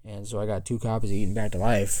 And so I got 2 copies of Eaten Back to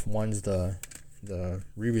Life. One's the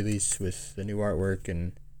re-release with the new artwork,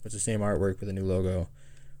 and it's the same artwork with a new logo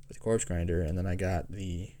with Corpse Grinder. And then I got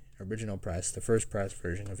the original press, the first press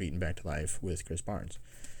version of Eaten Back to Life with Chris Barnes.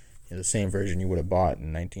 The same version you would have bought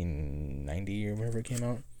in 1990 or whenever it came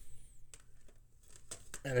out.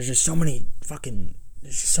 And there's just so many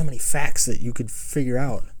facts that you could figure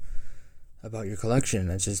out about your collection.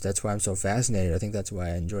 That's why I'm so fascinated. I think that's why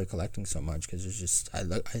I enjoy collecting so much, because there's just I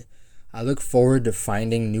look forward to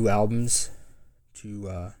finding new albums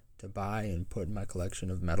to buy and put in my collection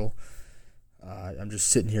of metal. I'm just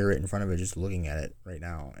sitting here right in front of it, just looking at it right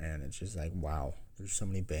now, and it's just like, wow, there's so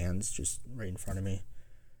many bands just right in front of me.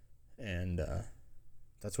 And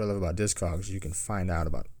that's what I love about Discogs. You can find out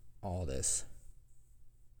about all this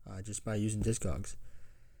just by using Discogs.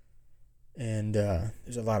 And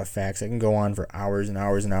there's a lot of facts. I can go on for hours and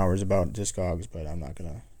hours and hours about Discogs, but I'm not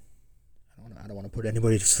gonna. I don't want to put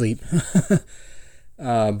anybody to sleep.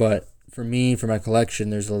 But for me, for my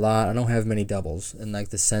collection, there's a lot. I don't have many doubles, in like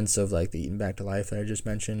the sense of like the Eaten Back to Life that I just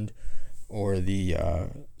mentioned, or the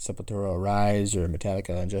Sepultura Arise, or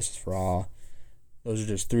Metallica and Justice for All. Those are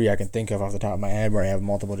just 3 I can think of off the top of my head where I have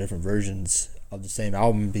multiple different versions of the same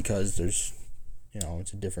album, because there's,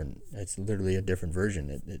 it's literally a different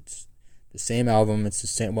version. It's the same album, it's the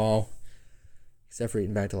same, well, except for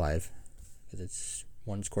Eaten Back to Life, because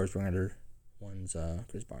one's Corpse Grinder, one's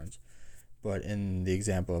Chris Barnes. But in the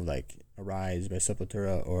example of like Arise by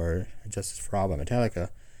Sepultura or Justice for All by Metallica,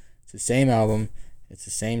 it's the same album, it's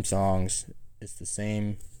the same songs, it's the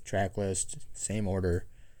same track list, same order.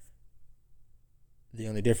 The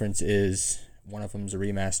only difference is one of them's a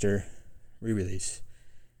remaster, re-release.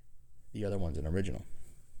 The other one's an original.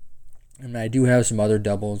 And I do have some other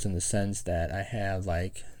doubles in the sense that I have,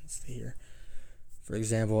 like, let's see here, For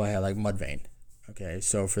example, I had like Mudvayne. Okay,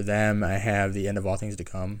 so for them, I have the End of All Things to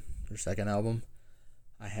Come, their second album.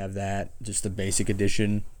 I have that, just the basic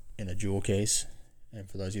edition in a jewel case. And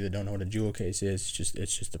for those of you that don't know what a jewel case is,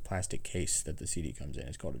 it's just a plastic case that the CD comes in.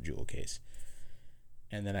 It's called a jewel case.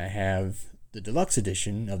 And then I have the deluxe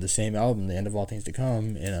edition of the same album, The End of All Things to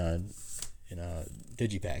Come, in a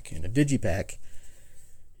digipack. And a digipack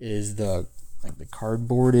is the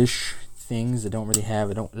cardboard-ish things that don't really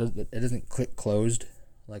have it doesn't click closed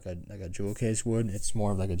like a jewel case would. It's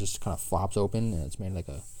more of like it just kind of flops open, and it's made like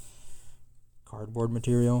a cardboard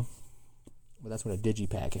material. But that's what a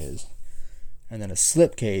digipack is. And then a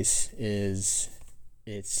slipcase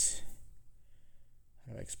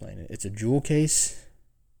how do I explain it? It's a jewel case,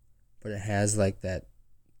 but it has like that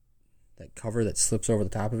cover that slips over the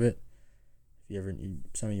top of it.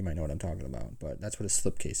 Some of you might know what I'm talking about, but that's what a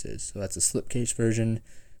slipcase is. So that's a slipcase version,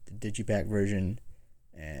 the digipack version,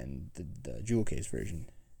 and the jewel case version.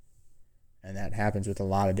 And that happens with a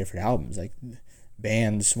lot of different albums. Like,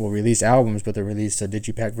 bands will release albums, but they'll release a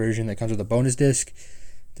digipack version that comes with a bonus disc.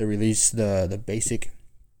 They release the basic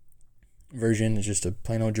version, it's just a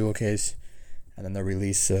plain old jewel case, and then they'll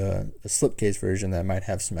release a slipcase version that might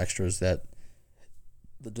have some extras that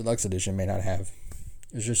the deluxe edition may not have.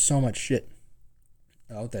 There's just so much shit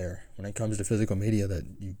out there when it comes to physical media that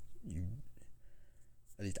you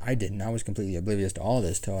at least I didn't. I was completely oblivious to all of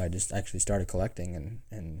this till I just actually started collecting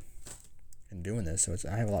and doing this. So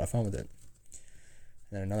I have a lot of fun with it.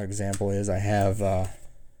 And then another example is I have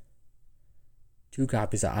 2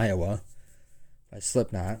 copies of Iowa by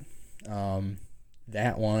Slipknot.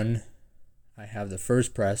 That one, I have the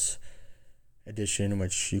first press edition,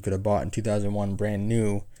 which you could have bought in 2001 brand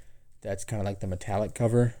new. That's kind of like the metallic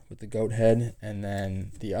cover with the goat head. And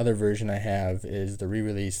then the other version I have is the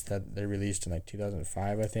re-release that they released in like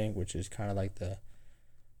 2005, I think, which is kind of like the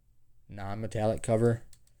non-metallic cover.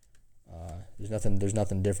 There's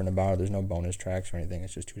nothing different about it. There's no bonus tracks or anything.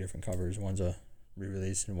 It's just 2 different covers. One's a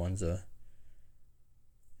re-release and one's an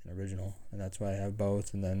original. And that's why I have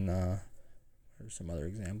both. And then there's some other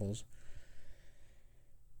examples.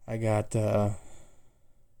 I got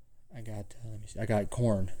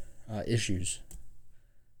Korn. Issues.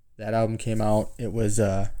 That album came out. They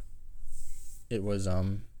had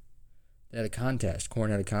a contest. Korn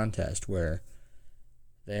had a contest where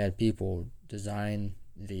they had people design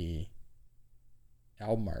the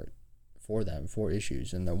album art for them, 4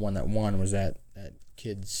 issues, and the one that won was that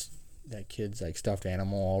kid's like stuffed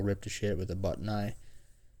animal all ripped to shit with a button eye.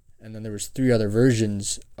 And then there was 3 other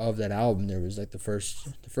versions of that album. There was like the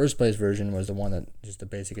first place version was the one that just the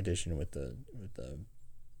basic edition with the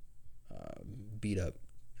beat up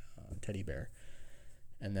teddy bear.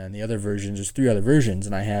 And then the other versions, there's 3 other versions,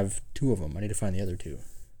 and I have 2 of them. I need to find the other 2.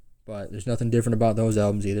 But there's nothing different about those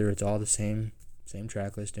albums either. It's all the same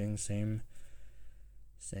track listing, same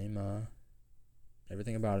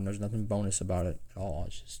everything about it. There's nothing bonus about it at all.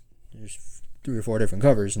 It's just there's 3 or 4 different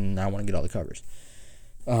covers, and I want to get all the covers.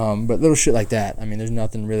 But little shit like that. I mean, there's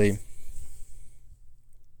nothing really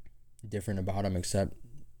different about them except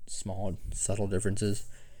small, subtle differences.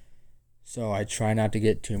 So I try not to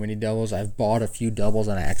get too many doubles. I've bought a few doubles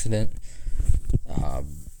on accident.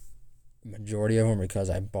 Majority of them because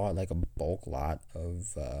I bought like a bulk lot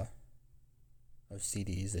of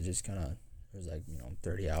CDs that just kind of, there's like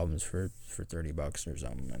 30 albums for $30 or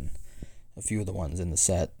something, and a few of the ones in the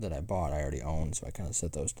set that I bought I already own, so I kind of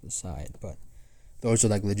set those to the side. But those are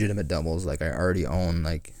like legitimate doubles, like I already own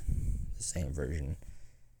like the same version,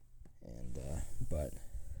 and but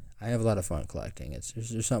I have a lot of fun collecting.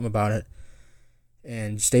 There's something about it.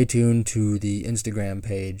 And stay tuned to the Instagram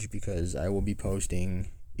page because I will be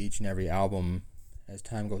posting each and every album as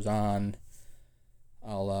time goes on.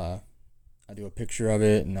 I'll do a picture of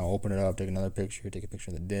it, and I'll open it up, take another picture, take a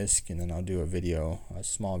picture of the disc, and then I'll do a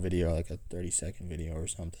small video, like a 30-second video or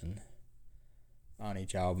something on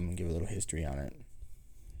each album and give a little history on it.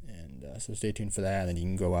 And so stay tuned for that, and then you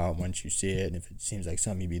can go out once you see it, and if it seems like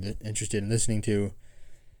something you'd be interested in listening to,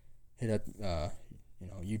 hit up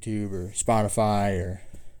YouTube or Spotify or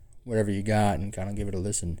whatever you got and kind of give it a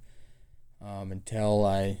listen until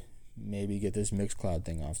I maybe get this Mixcloud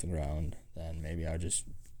thing off the ground. Then maybe I'll just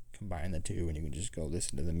combine the 2 and you can just go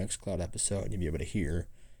listen to the Mixcloud episode and you'll be able to hear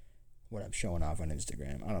what I'm showing off on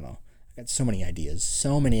Instagram. I don't know. I got so many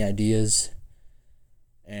ideas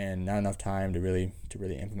and not enough time to really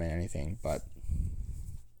implement anything, but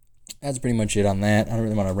that's pretty much it on that. I don't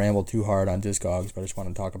really want to ramble too hard on Discogs, but I just want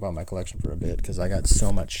to talk about my collection for a bit because I got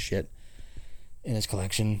so much shit in this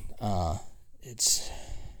collection. It's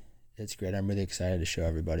great. I'm really excited to show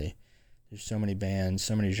everybody. There's so many bands,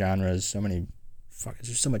 so many genres,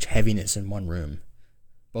 there's so much heaviness in one room.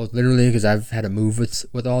 both literally because I've had to move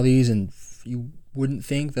with all these, and you wouldn't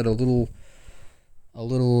think that a little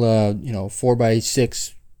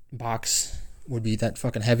 4x6 box would be that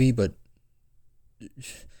fucking heavy, but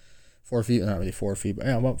 4 feet, not really 4 feet, but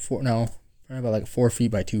probably about like 4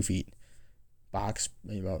 feet by 2 feet box,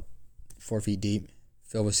 maybe about 4 feet deep,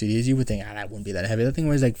 filled with CDs. You would think, that wouldn't be that heavy. That thing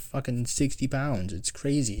weighs like fucking 60 pounds. It's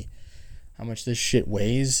crazy how much this shit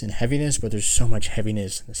weighs in heaviness, but there's so much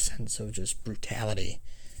heaviness in the sense of just brutality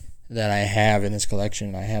that I have in this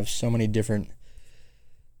collection. I have so many different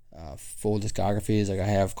full discographies. Like I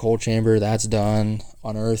have Cold Chamber, that's done.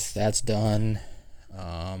 Unearth, that's done.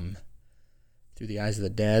 Through the Eyes of the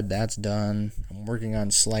Dead, that's done. I'm working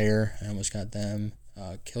on Slayer. I almost got them.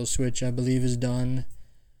 Killswitch, I believe, is done.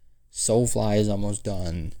 Soulfly is almost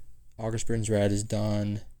done. August Burns Red is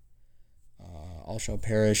done. All Shall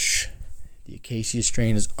Perish. The Acacia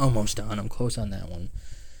Strain is almost done. I'm close on that one.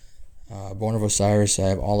 Born of Osiris, I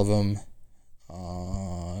have all of them.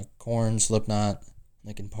 Korn, Slipknot,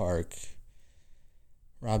 Linkin Park,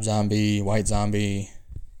 Rob Zombie, White Zombie,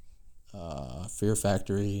 Fear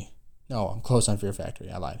Factory. No, I'm close on Fear Factory.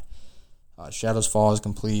 I lied. Shadows Fall is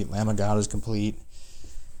complete. Lamb of God is complete.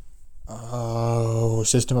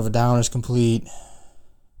 System of a Down is complete.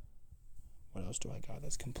 What else do I got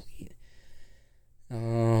that's complete?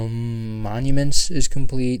 Monuments is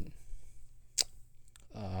complete.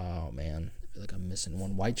 Oh man, I feel like I'm missing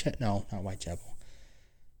one. No, not Whitechapel.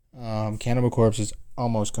 Cannibal Corpse is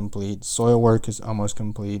almost complete. Soilwork is almost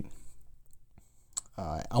complete.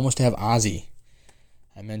 I almost have Ozzy.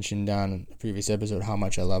 I mentioned on a previous episode how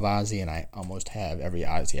much I love Ozzy, and I almost have every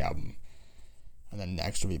Ozzy album. And then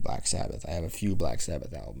next will be Black Sabbath. I have a few Black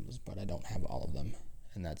Sabbath albums, but I don't have all of them.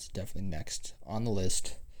 And that's definitely next on the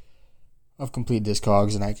list of complete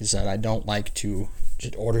Discogs. And like I said, I don't like to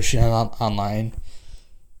just order shit online.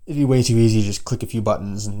 It'd be way too easy to just click a few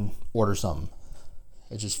buttons and order something.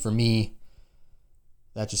 It's just, for me,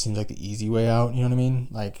 that just seems like the easy way out, you know what I mean?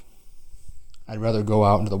 Like, I'd rather go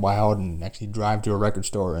out into the wild and actually drive to a record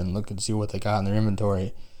store and look and see what they got in their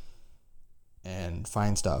inventory and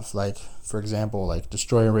find stuff. Like, for example, like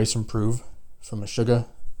Destroy, Erase, Improve from Meshuggah.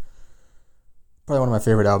 Probably one of my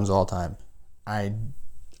favorite albums of all time.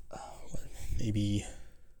 Maybe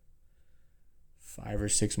 5 or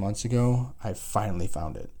 6 months ago, I finally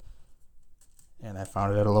found it. And I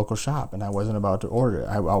found it at a local shop, and I wasn't about to order it.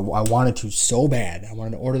 I wanted to so bad. I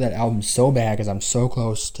wanted to order that album so bad because I'm so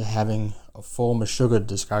close to having a full Meshuggah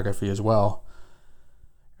discography as well.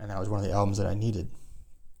 And that was one of the albums that I needed.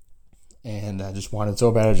 And I just wanted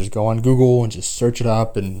so bad to just go on Google and just search it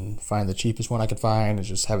up and find the cheapest one I could find and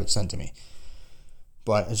just have it sent to me.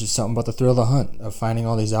 But it's just something about the thrill of the hunt of finding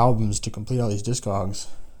all these albums to complete all these discographies.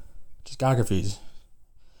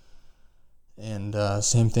 And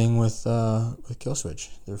same thing with Killswitch.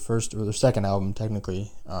 Their second album,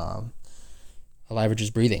 technically, Alive or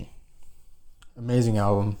Just Breathing. Amazing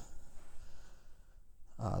album.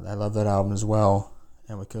 I love that album as well.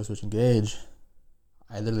 And with Killswitch Engage,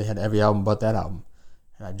 I literally had every album but that album.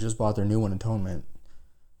 And I just bought their new one, Atonement,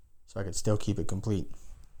 so I could still keep it complete.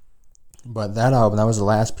 But that album, that was the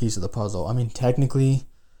last piece of the puzzle. I mean, technically,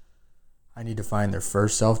 I need to find their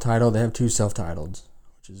first self-titled. They have 2 self-titleds,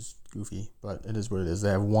 which is goofy, but it is what it is.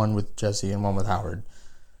 They have one with Jesse and one with Howard.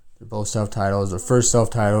 They're both self-titles. The first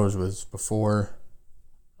self-titled was before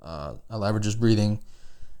Alive or Just Breathing,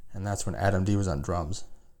 and that's when Adam D was on drums.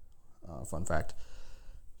 Fun fact.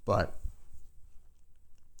 But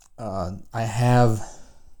I have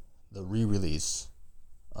the re-release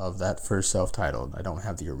of that first self-titled. I don't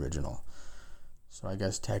have the original. So I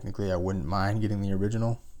guess technically I wouldn't mind getting the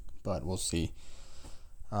original, but we'll see.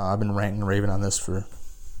 I've been ranting and raving on this for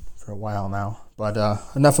a while now. But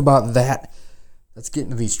enough about that. Let's get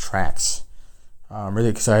into these tracks. I'm really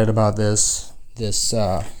excited about this.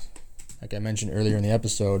 Like I mentioned earlier in the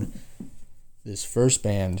episode, this first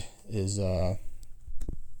band is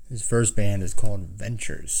called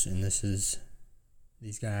Ventures, and these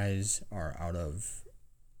guys are out of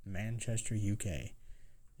Manchester, UK.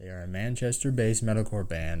 They are a Manchester-based metalcore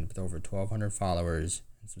band with over 1,200 followers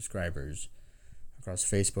and subscribers across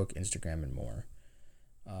Facebook, Instagram, and more.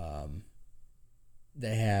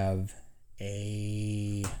 They have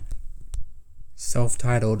a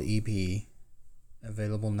self-titled EP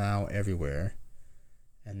available now everywhere,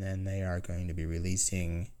 and then they are going to be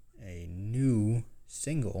releasing a new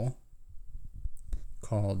single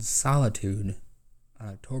called Solitude on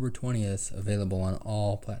October 20th, available on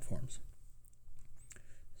all platforms.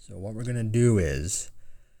 So what we're going to do is,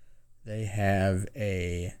 they have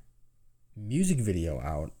a music video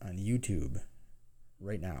out on YouTube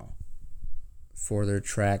right now. for their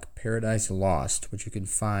track Paradise Lost, which you can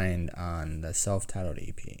find on the self-titled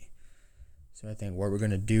EP. So I think what we're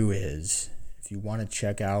going to do is, if you want to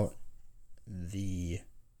check out the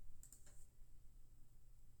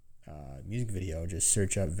music video, just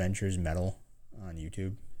search up Ventures Metal on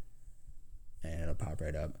YouTube and it'll pop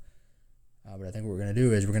right up. But I think what we're going to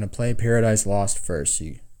do is we're going to play Paradise Lost first.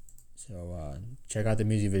 So check out the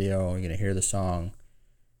music video. You're going to hear the song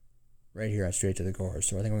right here on Straight to the Chorus.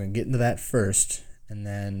 So I think we're going to get into that first, and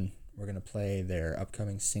then we're going to play their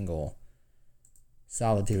upcoming single,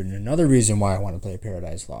 Solitude. And another reason why I want to play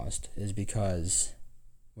Paradise Lost is because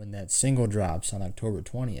when that single drops on October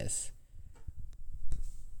 20th,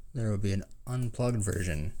 there will be an unplugged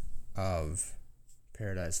version of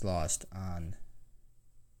Paradise Lost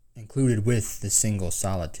included with the single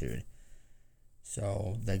Solitude.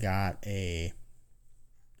 So they got a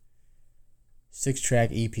 6-track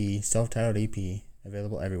EP, self-titled EP,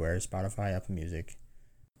 available everywhere, Spotify, Apple Music.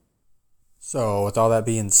 So with all that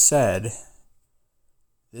being said,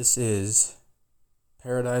 this is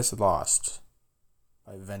Paradise Lost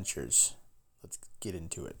by Ventures. Let's get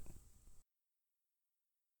into it.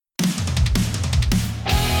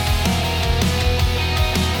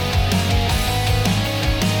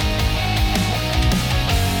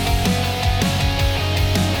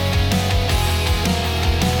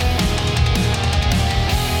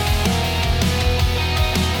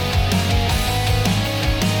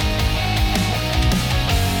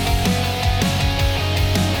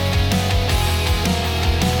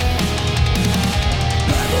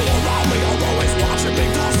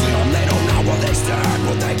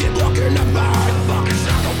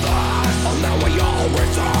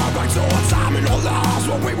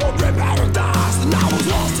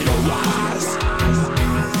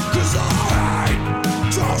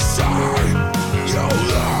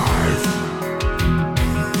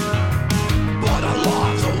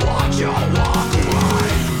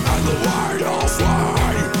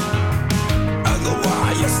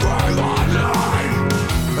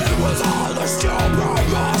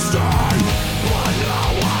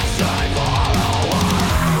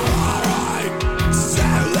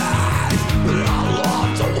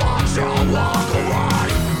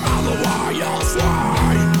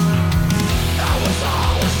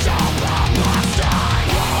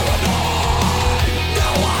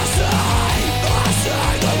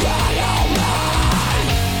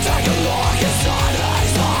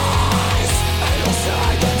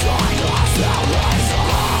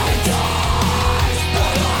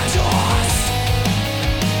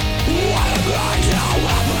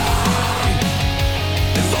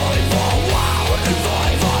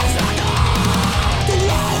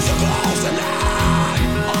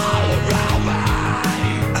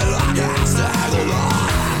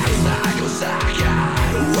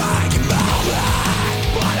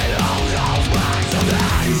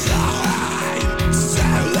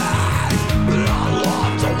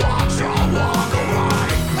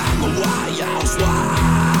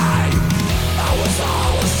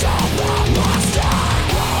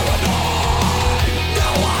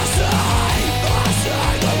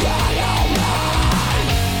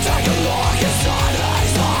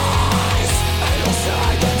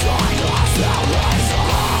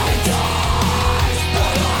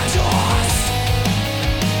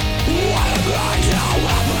 What am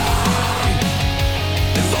I now?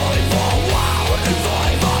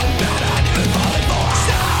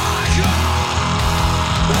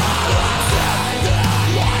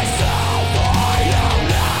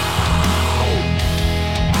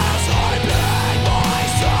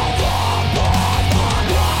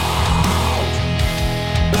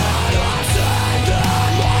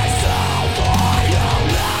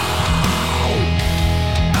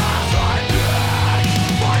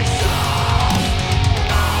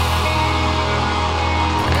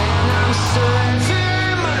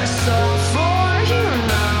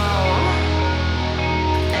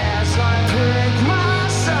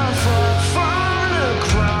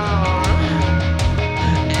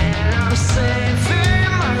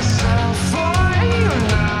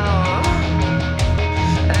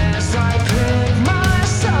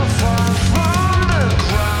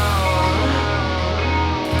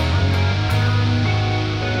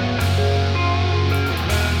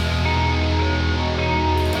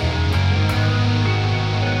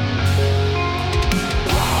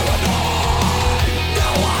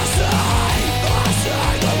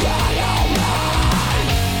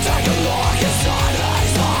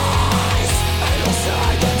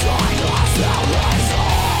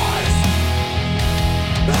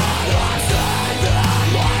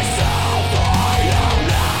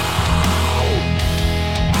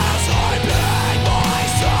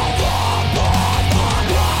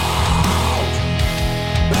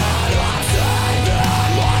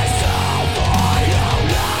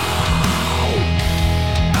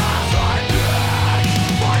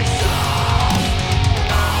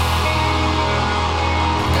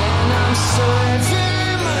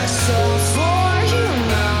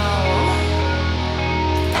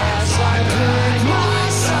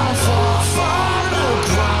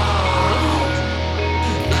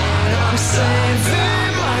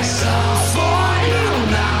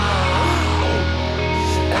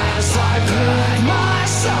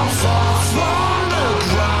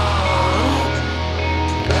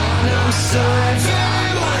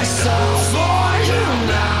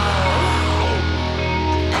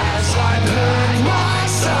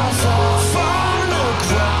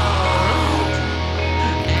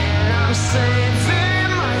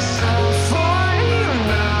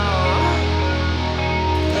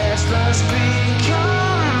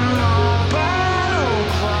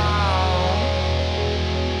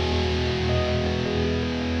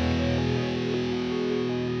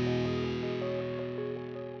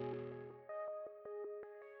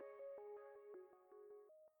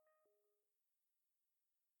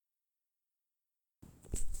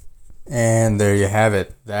 And there you have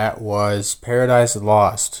it. That was Paradise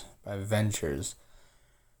Lost by Ventures.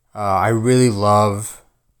 I really love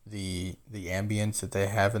the ambience that they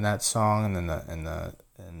have in that song, and then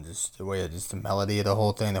and just the way just the melody of the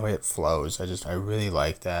whole thing, the way it flows. I really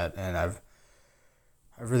like that, and I've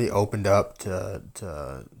really opened up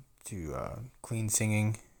to clean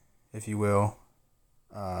singing, if you will,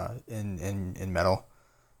 in metal.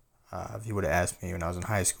 If you would have asked me when I was in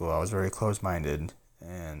high school, I was very close minded,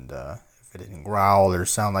 and if it didn't growl or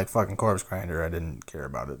sound like fucking Corpse Grinder, I didn't care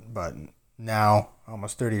about it. But now,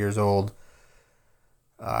 almost 30 years old,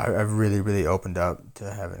 I've really opened up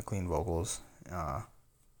to having clean vocals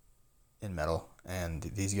in metal, and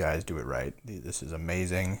these guys do it right. This is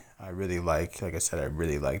amazing. I really like I said, I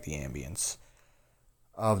really like the ambience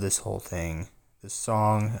of this whole thing. This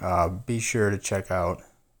song, be sure to check out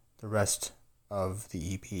the rest of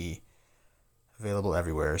the EP, available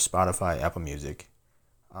everywhere, Spotify, Apple Music,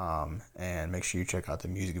 and make sure you check out the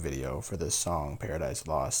music video for this song, Paradise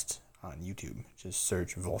Lost, on YouTube. Just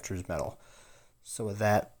search Vultures Metal. So with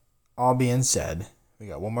that all being said, we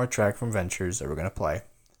got one more track from Ventures that we're going to play,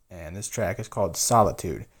 and this track is called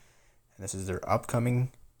Solitude, and this is their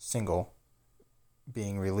upcoming single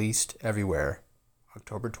being released everywhere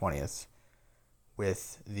October 20th,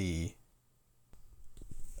 with the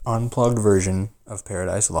unplugged version of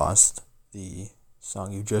Paradise Lost, the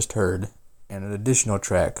song you just heard, and an additional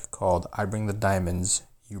track called I Bring the Diamonds,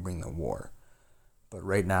 You Bring the War. But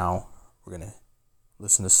right now, we're going to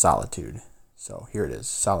listen to Solitude. So here it is,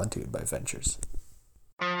 Solitude by Ventures.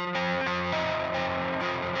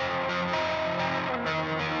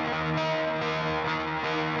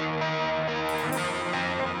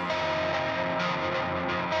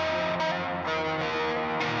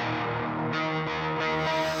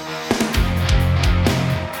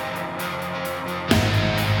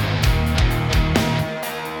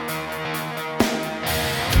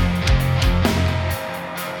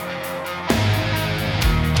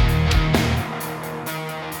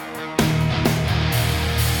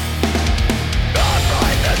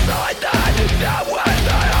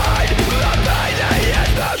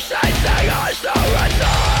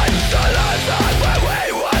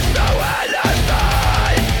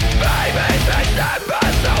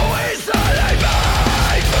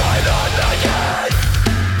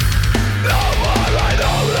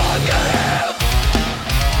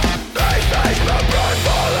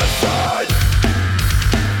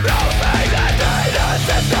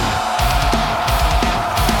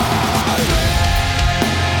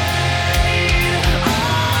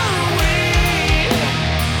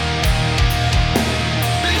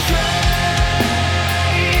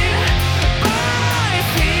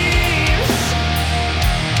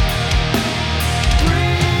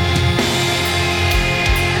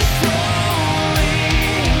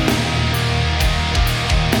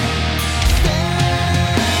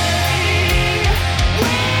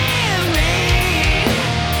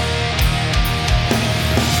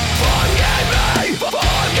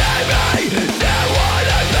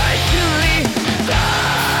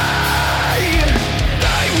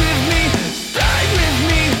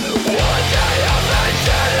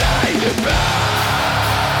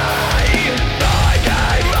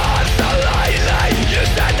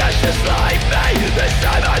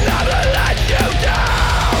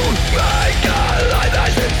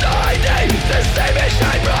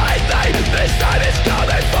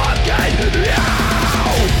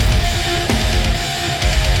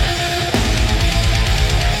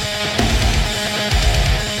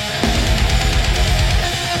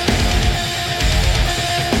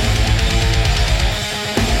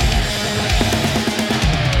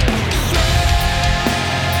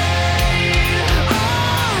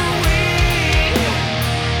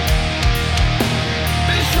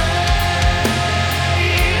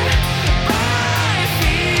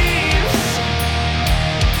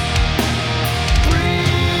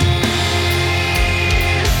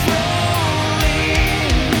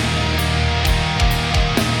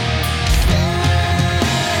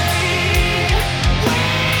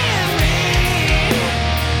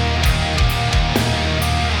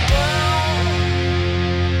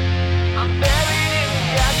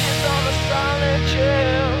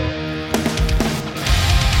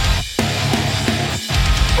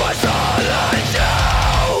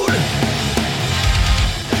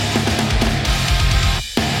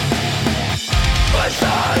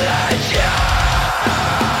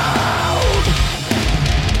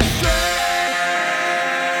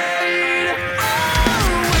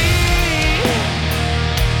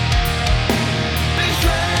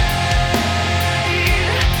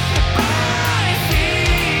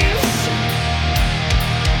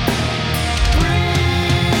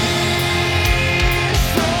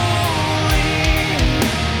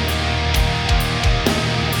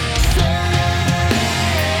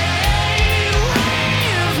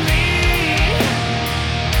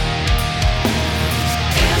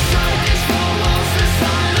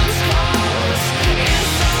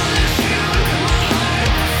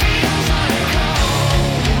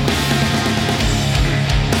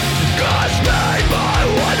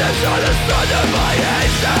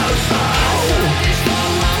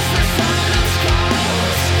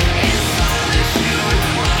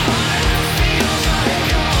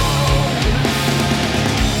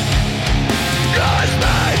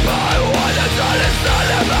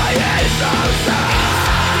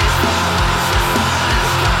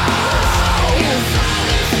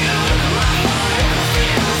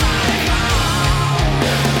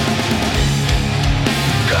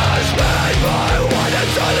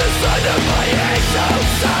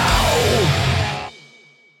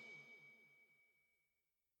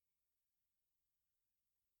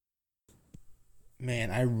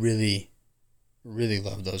 Man, I really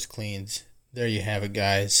love those cleans. There you have it,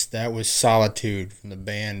 guys. That was Solitude from the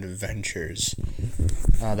band Ventures.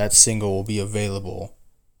 That single will be available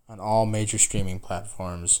on all major streaming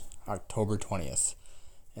platforms October 20th.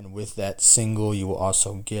 And with that single, you will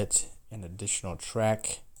also get an additional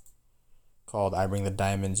track called I Bring the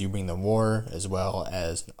Diamonds, You Bring the War, as well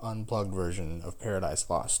as an unplugged version of Paradise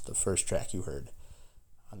Lost, the first track you heard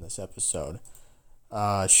on this episode.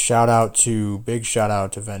 Big shout out to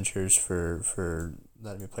Ventures for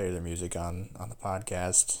letting me play their music on the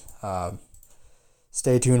podcast.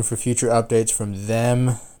 Stay tuned for future updates from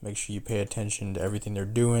them. Make sure you pay attention to everything they're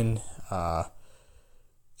doing.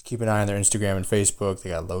 Keep an eye on their Instagram and Facebook.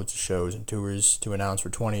 They got loads of shows and tours to announce for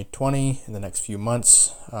 2020 in the next few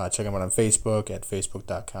months. Check them out on Facebook at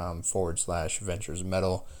facebook.com/Ventures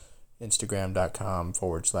Metal,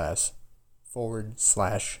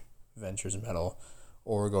 Instagram.com/Ventures Metal,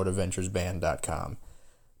 or go to venturesband.com.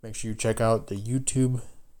 Make sure you check out the YouTube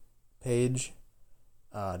page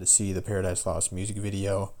to see the Paradise Lost music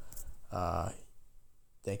video.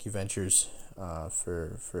 Thank you, Ventures,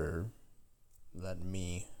 for letting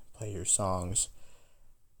me play your songs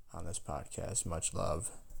on this podcast. Much love.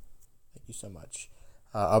 Thank you so much.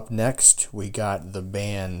 Up next, we got the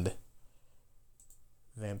band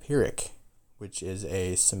Vampiric, which is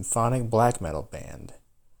a symphonic black metal band.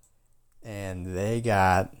 And they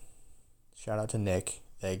got, shout out to Nick,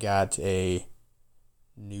 they got a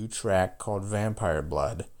new track called Vampire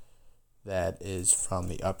Blood that is from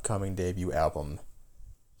the upcoming debut album,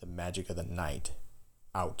 The Magic of the Night,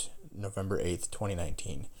 out November 8th,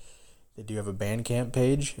 2019. They do have a Bandcamp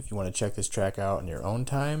page if you want to check this track out in your own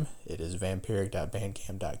time. It is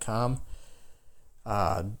vampiric.bandcamp.com.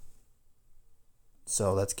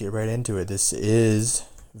 So let's get right into it. This is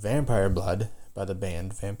Vampire Blood by the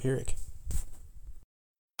band Vampiric.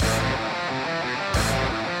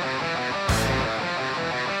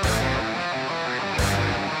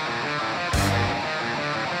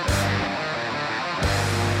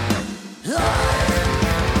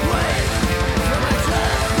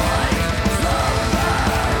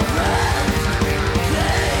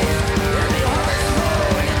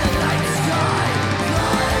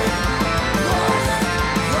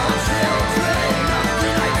 Children of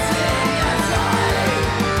the night sing as I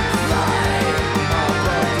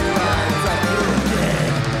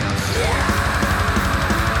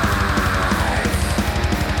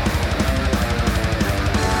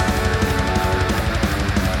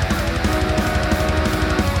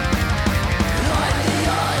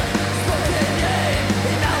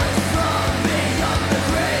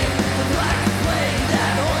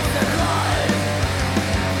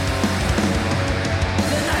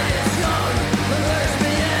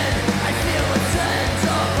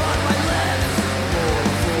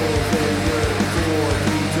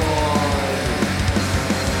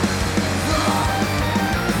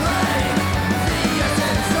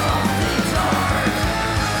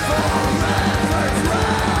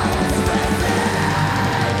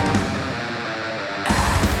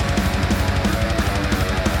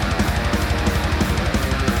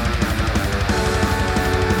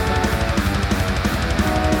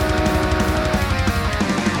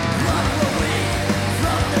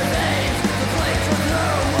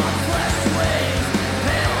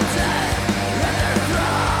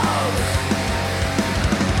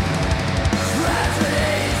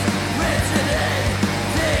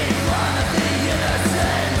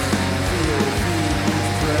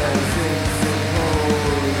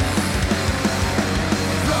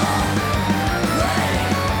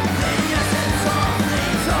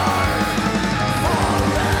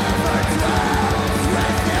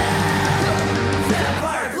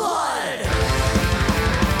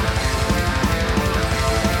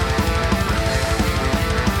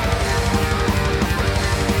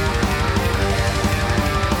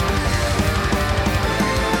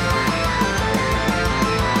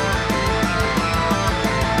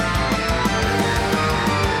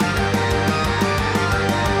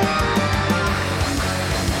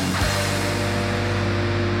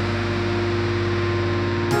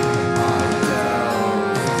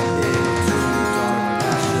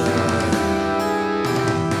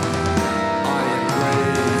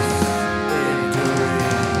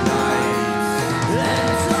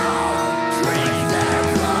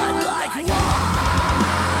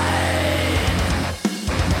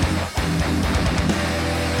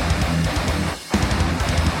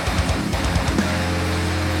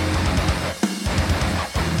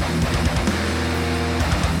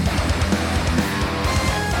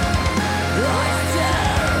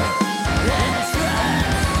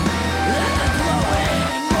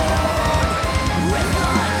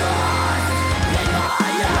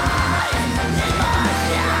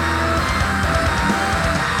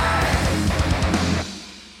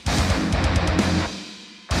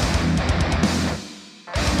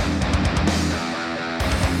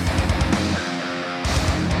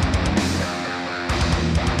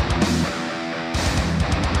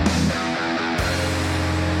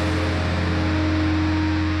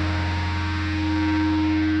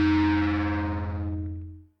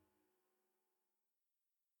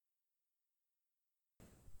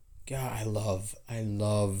God, I love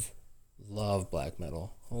black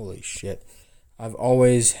metal. Holy shit. I've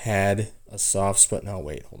always had a soft spot. No,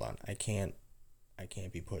 wait, hold on. I can't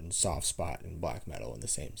be putting soft spot and black metal in the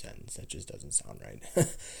same sentence. That just doesn't sound right.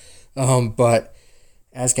 But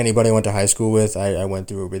ask anybody I went to high school with. I went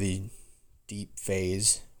through a really deep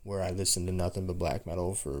phase where I listened to nothing but black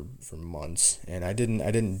metal for months, and I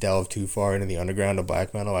didn't delve too far into the underground of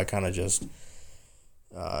black metal. I kind of just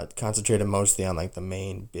concentrated mostly on like the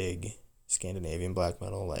main big Scandinavian black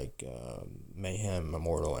metal, like Mayhem,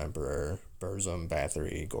 Immortal, Emperor, Burzum,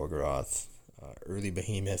 Bathory, Gorgoroth, early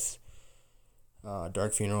Behemoth,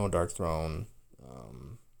 Dark Funeral, Dark Throne.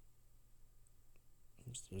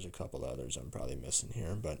 There's a couple others I'm probably missing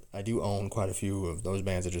here, but I do own quite a few of those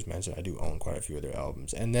bands I just mentioned. I do own quite a few of their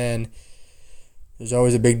albums. And then there's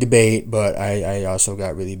always a big debate, but I also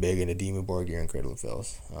got really big into Dimmu Borgir and Cradle of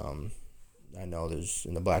Filth. I know there's,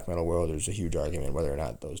 in the black metal world, there's a huge argument whether or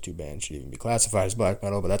not those two bands should even be classified as black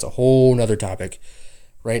metal, but that's a whole nother topic.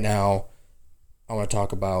 Right now, I want to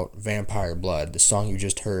talk about Vampire Blood, the song you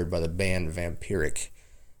just heard by the band Vampiric.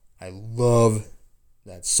 I love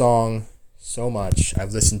that song so much.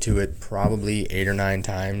 I've listened to it probably 8 or 9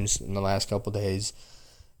 times in the last couple days,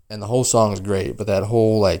 and the whole song is great, but that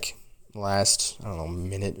whole, like, last, I don't know,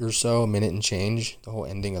 minute or so, minute and change, the whole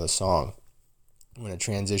ending of the song, when it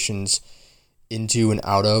transitions into and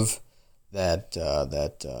out of that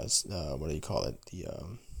what do you call it, the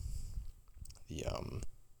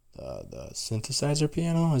synthesizer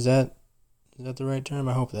piano, is that the right term?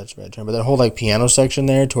 I hope that's the right term. But that whole like piano section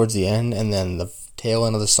there towards the end, and then the tail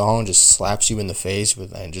end of the song just slaps you in the face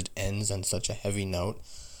and just ends on such a heavy note.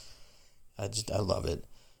 I love it.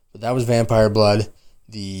 But that was Vampire Blood,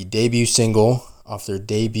 the debut single off their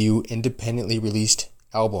debut independently released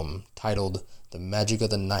album titled The Magic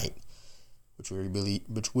of the Night, which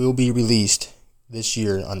will be released this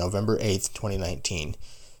year on November 8th, 2019.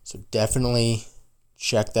 So definitely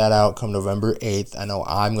check that out come November 8th. I know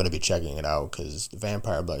I'm going to be checking it out because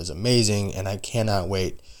Vampire Blood is amazing, and I cannot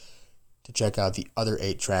wait to check out the other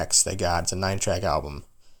 8 tracks they got. It's a 9-track album.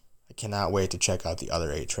 I cannot wait to check out the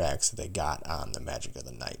other 8 tracks that they got on The Magic of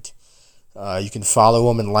the Night. You can follow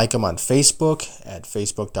them and like them on Facebook at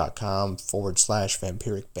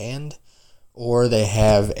facebook.com/Vampiric Band, or they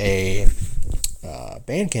have a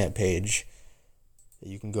Bandcamp page that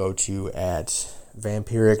you can go to at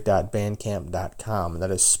vampiric.bandcamp.com.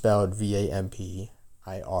 That is spelled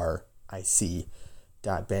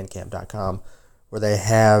VAMPIRIC.bandcamp.com, where they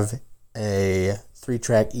have a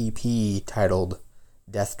 3-track EP titled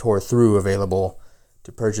Death Tore Through available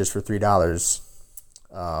to purchase for $3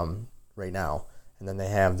 right now. And then they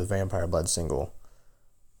have the Vampire Blood single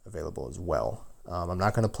available as well. I'm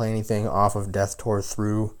not going to play anything off of Death Tore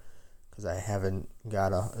Through because I haven't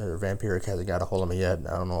got or Vampiric hasn't got a hold of me yet.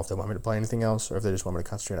 I don't know if they want me to play anything else or if they just want me to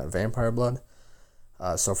concentrate on Vampire Blood.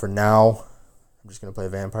 So for now, I'm just going to play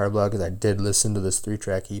Vampire Blood because I did listen to this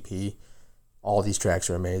 3-track EP. All these tracks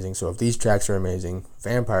are amazing. So if these tracks are amazing,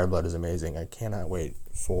 Vampire Blood is amazing. I cannot wait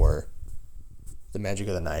for The Magic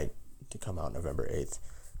of the Night to come out November 8th.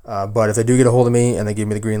 But if they do get a hold of me and they give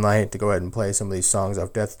me the green light to go ahead and play some of these songs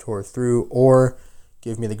off Death Tore Through, or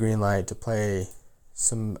give me the green light to play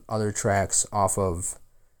some other tracks off of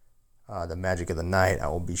The Magic of the Night, I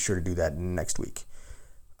will be sure to do that next week.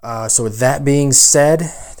 So with that being said, I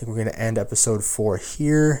think we're going to end episode 4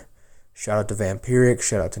 here. Shout out to Vampiric.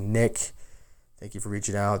 Shout out to Nick. Thank you for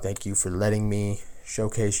reaching out. Thank you for letting me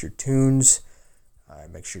showcase your tunes.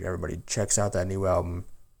 Make sure everybody checks out that new album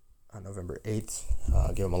on November 8th.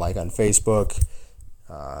 Give them a like on Facebook.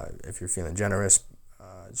 If you're feeling generous,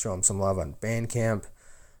 show them some love on Bandcamp.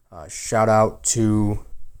 Shout out to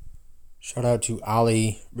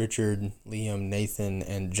Ollie, Richard, Liam, Nathan,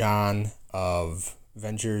 and John of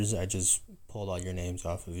Ventures. I just pulled all your names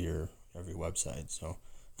off of every website, so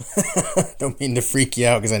don't mean to freak you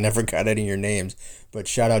out because I never got any of your names. But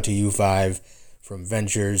shout out to you 5 from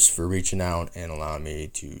Ventures for reaching out and allowing me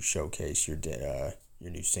to showcase your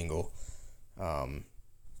new single,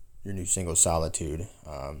 Solitude.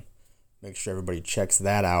 Make sure everybody checks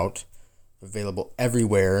that out. Available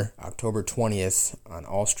everywhere, October 20th on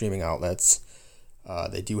all streaming outlets.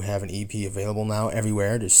 They do have an EP available now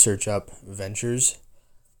everywhere. Just search up Ventures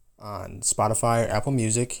on Spotify or Apple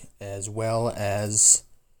Music, as well as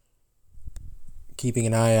keeping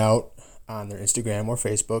an eye out on their Instagram or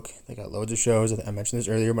Facebook. They got loads of shows. I mentioned this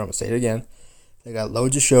earlier, but I'm going to say it again. They got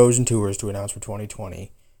loads of shows and tours to announce for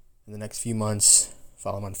 2020 in the next few months.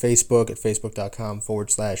 Follow them on Facebook at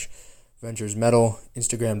facebook.com/Ventures Metal,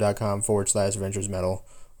 Instagram.com/Ventures Metal,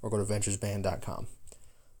 or go to venturesband.com.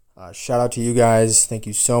 Shout out to you guys. Thank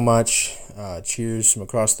you so much. Cheers from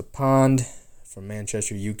across the pond, from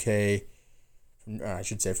Manchester, UK.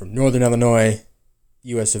 From Northern Illinois,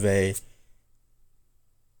 US of A,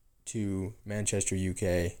 to Manchester,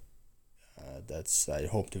 UK. I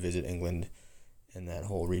hope to visit England and that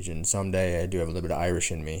whole region someday. I do have a little bit of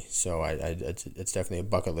Irish in me, so it's definitely a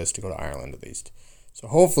bucket list to go to Ireland at least. So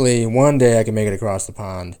hopefully one day I can make it across the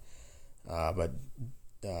pond. But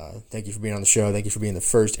thank you for being on the show. Thank you for being the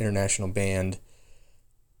first international band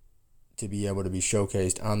to be able to be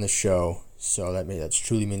showcased on the show. So that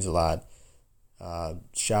truly means a lot.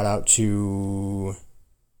 Shout out to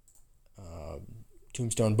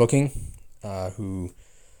Tombstone Booking, who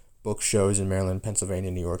book shows in Maryland,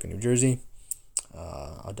 Pennsylvania, New York, and New Jersey.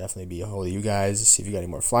 I'll definitely be a hold of you guys, see if you got any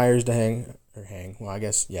more flyers to hang. Well, I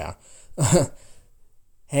guess, yeah.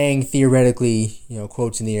 Hang, theoretically,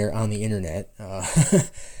 quotes in the air on the internet. Shout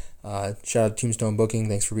out to Tombstone Booking.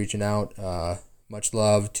 Thanks for reaching out. Much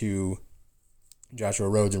love to Joshua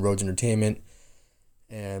Rhodes and Rhodes Entertainment.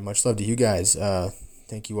 And much love to you guys.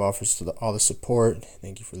 Thank you all for all the support.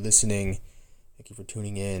 Thank you for listening. Thank you for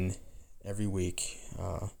tuning in every week.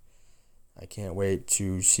 I can't wait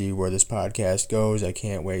to see where this podcast goes. I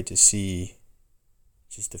can't wait to see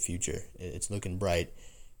just the future. It's looking bright,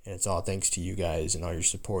 and it's all thanks to you guys and all your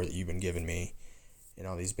support that you've been giving me, and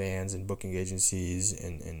all these bands and booking agencies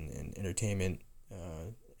and entertainment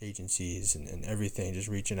agencies and everything just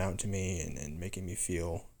reaching out to me and making me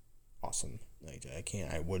feel awesome. Like I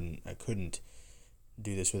couldn't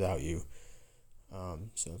do this without you.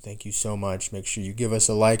 So thank you so much. Make sure you give us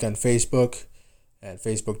a like on Facebook at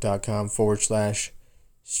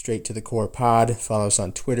facebook.com/straight to the core pod. Follow us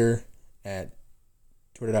on Twitter at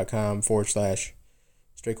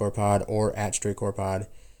twitter.com/straightcore pod or at straightcore pod.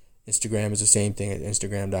 Instagram is the same thing at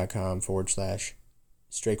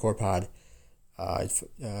instagram.com/straightcore pod.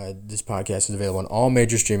 This podcast is available on all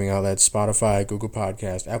major streaming outlets: Spotify, Google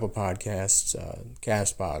Podcasts, Apple Podcasts,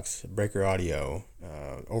 Castbox, Breaker Audio,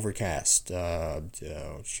 Overcast.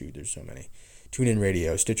 There's so many. TuneIn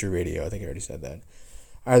Radio, Stitcher Radio. I think I already said that.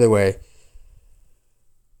 Either way,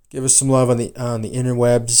 give us some love on the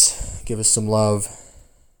interwebs. Give us some love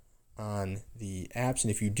on the apps,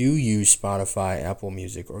 and if you do use Spotify, Apple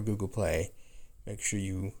Music, or Google Play, make sure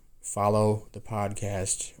you follow the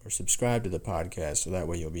podcast or subscribe to the podcast so that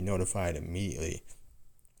way you'll be notified immediately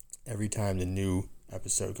every time the new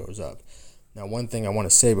episode goes up. Now, one thing I want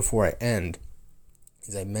to say before I end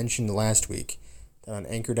is I mentioned last week that on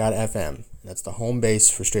Anchor.fm, that's the home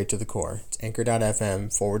base for Straight to the Core. It's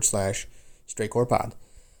Anchor.fm/StraightCorePod.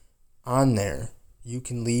 On there, you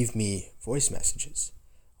can leave me voice messages.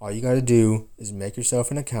 All you got to do is make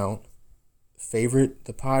yourself an account, favorite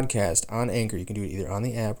the podcast on Anchor. You can do it either on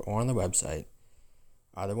the app or on the website.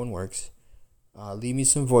 Either one works. Leave me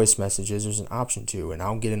some voice messages. There's an option to, and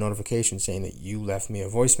I'll get a notification saying that you left me a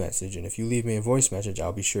voice message. And if you leave me a voice message,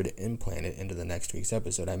 I'll be sure to implant it into the next week's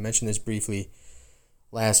episode. I mentioned this briefly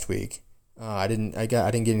last week. I didn't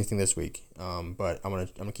get anything this week. But I'm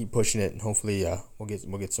gonna keep pushing it, and hopefully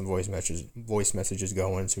we'll get some voice messages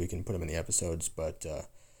going so we can put them in the episodes. But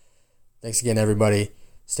thanks again, everybody.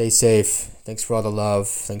 Stay safe. Thanks for all the love.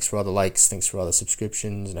 Thanks for all the likes. Thanks for all the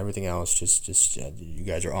subscriptions and everything else. Just you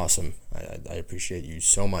guys are awesome. I appreciate you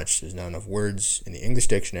so much. There's not enough words in the English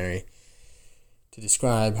dictionary to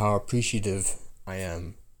describe how appreciative I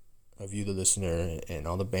am of you, the listener, and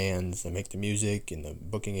all the bands that make the music, and the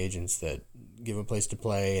booking agents that give a place to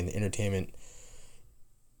play, and the entertainment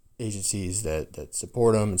agencies that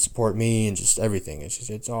support them and support me, and just everything. It's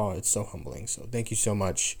so humbling. So thank you so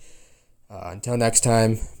much. Until next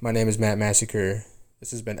time, my name is Matt Massacre.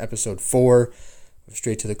 This has been episode 4 of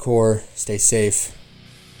Straight to the Core. Stay safe.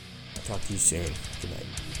 I'll talk to you soon. Good night.